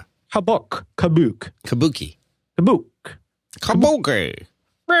Cobra. Kabook. Kabuki. Kabook. Kabuki.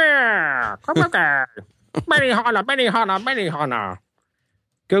 Kabuki. Benihana.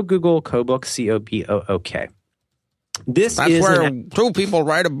 Go Google Kobook, Kobook. That's where 2 people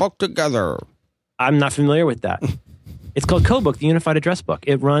write a book together. I'm not familiar with that. It's called Kobook, the Unified Address Book.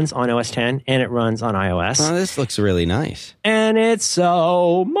 It runs on OS X and it runs on iOS. Oh, this looks really nice. And it's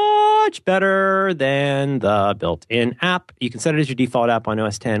so much better than the built-in app. You can set it as your default app on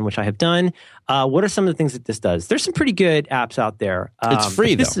OS X, which I have done. What are some of the things that this does? There's some pretty good apps out there. It's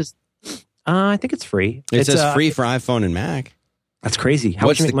free, though. I think it's free. It says free for iPhone and Mac. That's crazy. How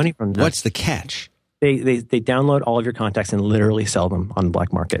would you make money from that? What's the catch? They download all of your contacts and literally sell them on the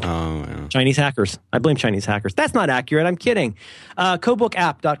black market. Oh, yeah. Chinese hackers. I blame Chinese hackers. That's not accurate. I'm kidding.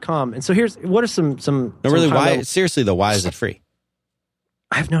 Kobookapp.com. And so what are some no, really, why? Seriously, though, why is it free?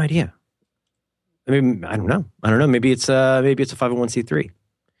 I have no idea. I mean, I don't know. Maybe it's a 501c3.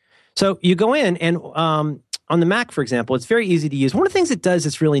 So you go in and on the Mac, for example, it's very easy to use. One of the things it does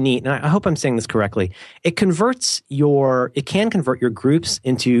that's really neat, and I hope I'm saying this correctly, it can convert your groups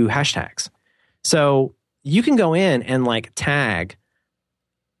into hashtags. So you can go in and like tag.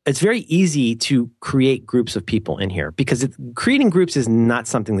 It's very easy to create groups of people in here because creating groups is not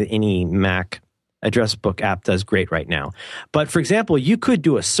something that any Mac address book app does great right now. But for example, you could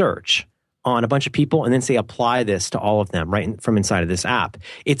do a search on a bunch of people and then say apply this to all of them from inside of this app.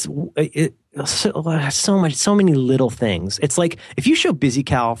 It's so many little things. It's like if you show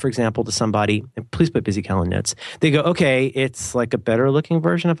BusyCal, for example, to somebody, and please put BusyCal in notes, they go, okay, it's like a better looking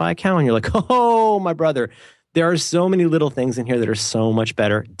version of iCal. And you're like, oh, my brother, there are so many little things in here that are so much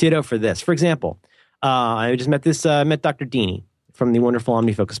better. Ditto for this. For example, I just met Dr. Dini from the wonderful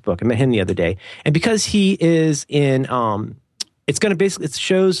OmniFocus book. I met him the other day. And because he is in, it's going to basically, it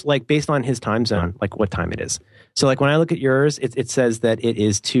shows like based on his time zone, like what time it is. So like when I look at yours, it says that it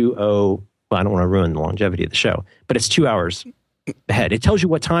is 2:00. Well, I don't want to ruin the longevity of the show, but it's 2 hours ahead. It tells you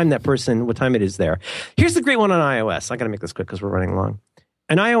what time it is there. Here's the great one on iOS. I got to make this quick because we're running long.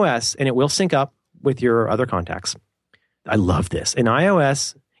 An iOS, and it will sync up with your other contacts. I love this. In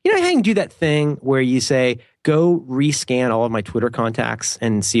iOS, you know how you can do that thing where you say, go rescan all of my Twitter contacts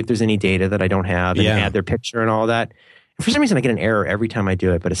and see if there's any data that I don't have and add their picture and all that. And for some reason, I get an error every time I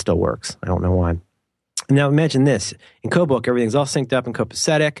do it, but it still works. I don't know why. Now imagine this. In Kobook, everything's all synced up and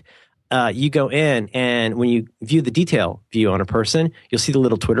copacetic. you go in, and when you view the detail view on a person, you'll see the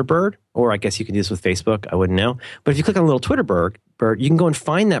little Twitter bird, or I guess you can do this with Facebook. I wouldn't know. But if you click on the little Twitter bird, you can go and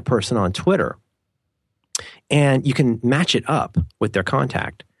find that person on Twitter, and you can match it up with their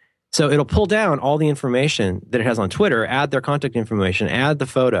contact. So it'll pull down all the information that it has on Twitter, add their contact information, add the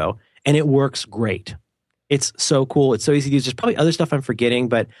photo, and it works great. It's so cool. It's so easy to use. There's probably other stuff I'm forgetting,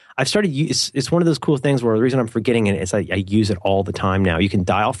 but I've started it's one of those cool things where the reason I'm forgetting it is I use it all the time now. You can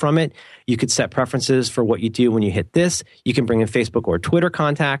dial from it. You could set preferences for what you do when you hit this. You can bring in Facebook or Twitter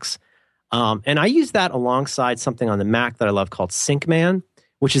contacts. And I use that alongside something on the Mac that I love called SyncMan,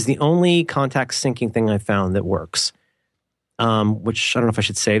 which is the only contact syncing thing I found that works. Which I don't know if I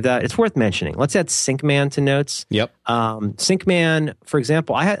should save that. It's worth mentioning. Let's add SyncMan to notes. Yep. SyncMan, for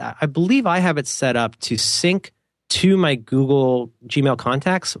example, I believe I have it set up to sync to my Google Gmail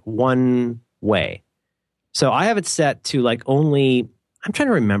contacts one way. So I have it set to only, I'm trying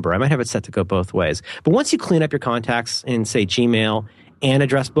to remember. I might have it set to go both ways. But once you clean up your contacts in, say, Gmail and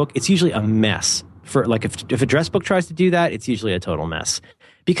Address Book, it's usually a mess. For if Address Book tries to do that, it's usually a total mess.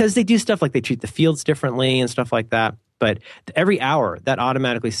 Because they do stuff like they treat the fields differently and stuff like that. But every hour, that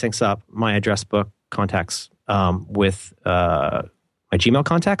automatically syncs up my Address Book contacts with my Gmail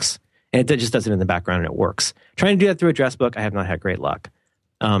contacts. And it just does it in the background, and it works. Trying to do that through Address Book, I have not had great luck.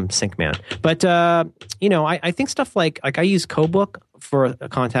 SyncMan. But, I think stuff like I use CoBook for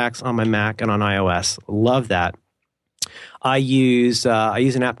contacts on my Mac and on iOS. Love that. I use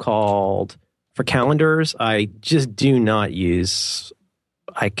an app called, for calendars, I just do not use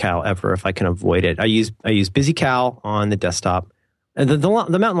iCal ever if I can avoid it. I use BusyCal on the desktop. And the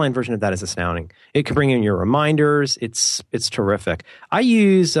mountain lion version of that is astounding. It can bring in your reminders. It's terrific. I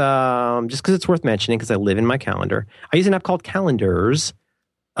use, just because it's worth mentioning, because I live in my calendar, I use an app called Calendars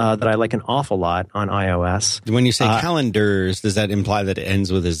that I like an awful lot on iOS. When you say calendars, does that imply that it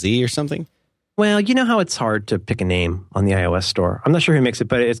ends with a Z or something? Well, you know how it's hard to pick a name on the iOS store. I'm not sure who makes it,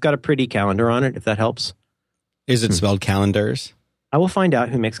 but it's got a pretty calendar on it, if that helps. Is it spelled calendars? I will find out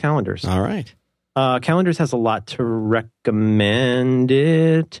who makes Calendars. All right. Calendars has a lot to recommend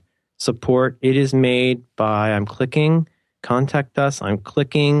it. Support. It is made by, I'm clicking, contact us. I'm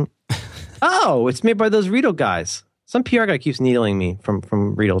clicking. Oh, it's made by those Readle guys. Some PR guy keeps needling me from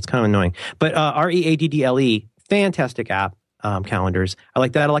Readle. It's kind of annoying. But Readdle, fantastic app, Calendars. I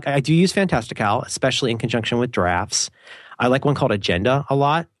like that. I do use Fantastical, especially in conjunction with drafts. I like one called Agenda a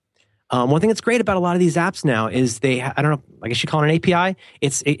lot. One thing that's great about a lot of these apps now is I don't know, I guess you call it an API.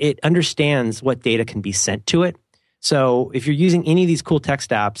 It understands what data can be sent to it. So if you're using any of these cool text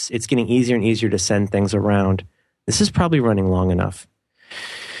apps, it's getting easier and easier to send things around. This is probably running long enough.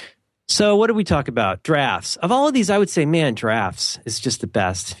 So what did we talk about? Drafts. Of all of these, I would say, man, drafts is just the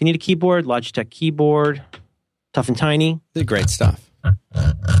best. If you need a keyboard, Logitech keyboard, tough and tiny. They're great stuff.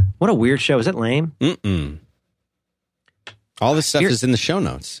 What a weird show. Is that lame? Mm-mm. All this stuff is in the show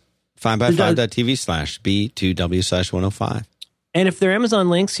notes. 5by5.tv/B2W/105. And if they're Amazon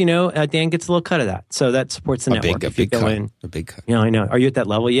links, Dan gets a little cut of that. So that supports the network. A big cut. I know. Are you at that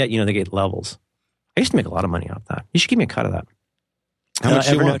level yet? They get levels. I used to make a lot of money off that. You should give me a cut of that. How much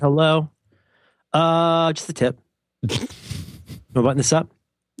do you want? Hello. Just a tip. Want to button this up?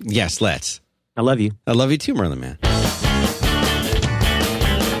 Yes, let's. I love you. I love you too, Merlin Man.